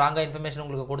ராங்காக இன்ஃபர்மேஷன்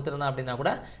உங்களுக்கு கொடுத்துருந்தேன் அப்படின்னா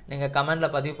கூட நீங்கள்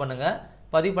கமெண்டில் பதிவு பண்ணுங்கள்.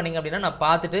 பதிவு பண்ணிங்க அப்படின்னா நான்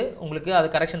பார்த்துட்டு உங்களுக்கு அதை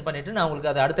கரெக்ஷன் பண்ணிவிட்டு நான்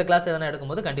உங்களுக்கு அது அடுத்த கிளாஸ் எதனா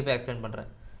எடுக்கும்போது கண்டிப்பாக எக்ஸ்பிளைன்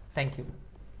பண்ணுறேன். தேங்க்யூ.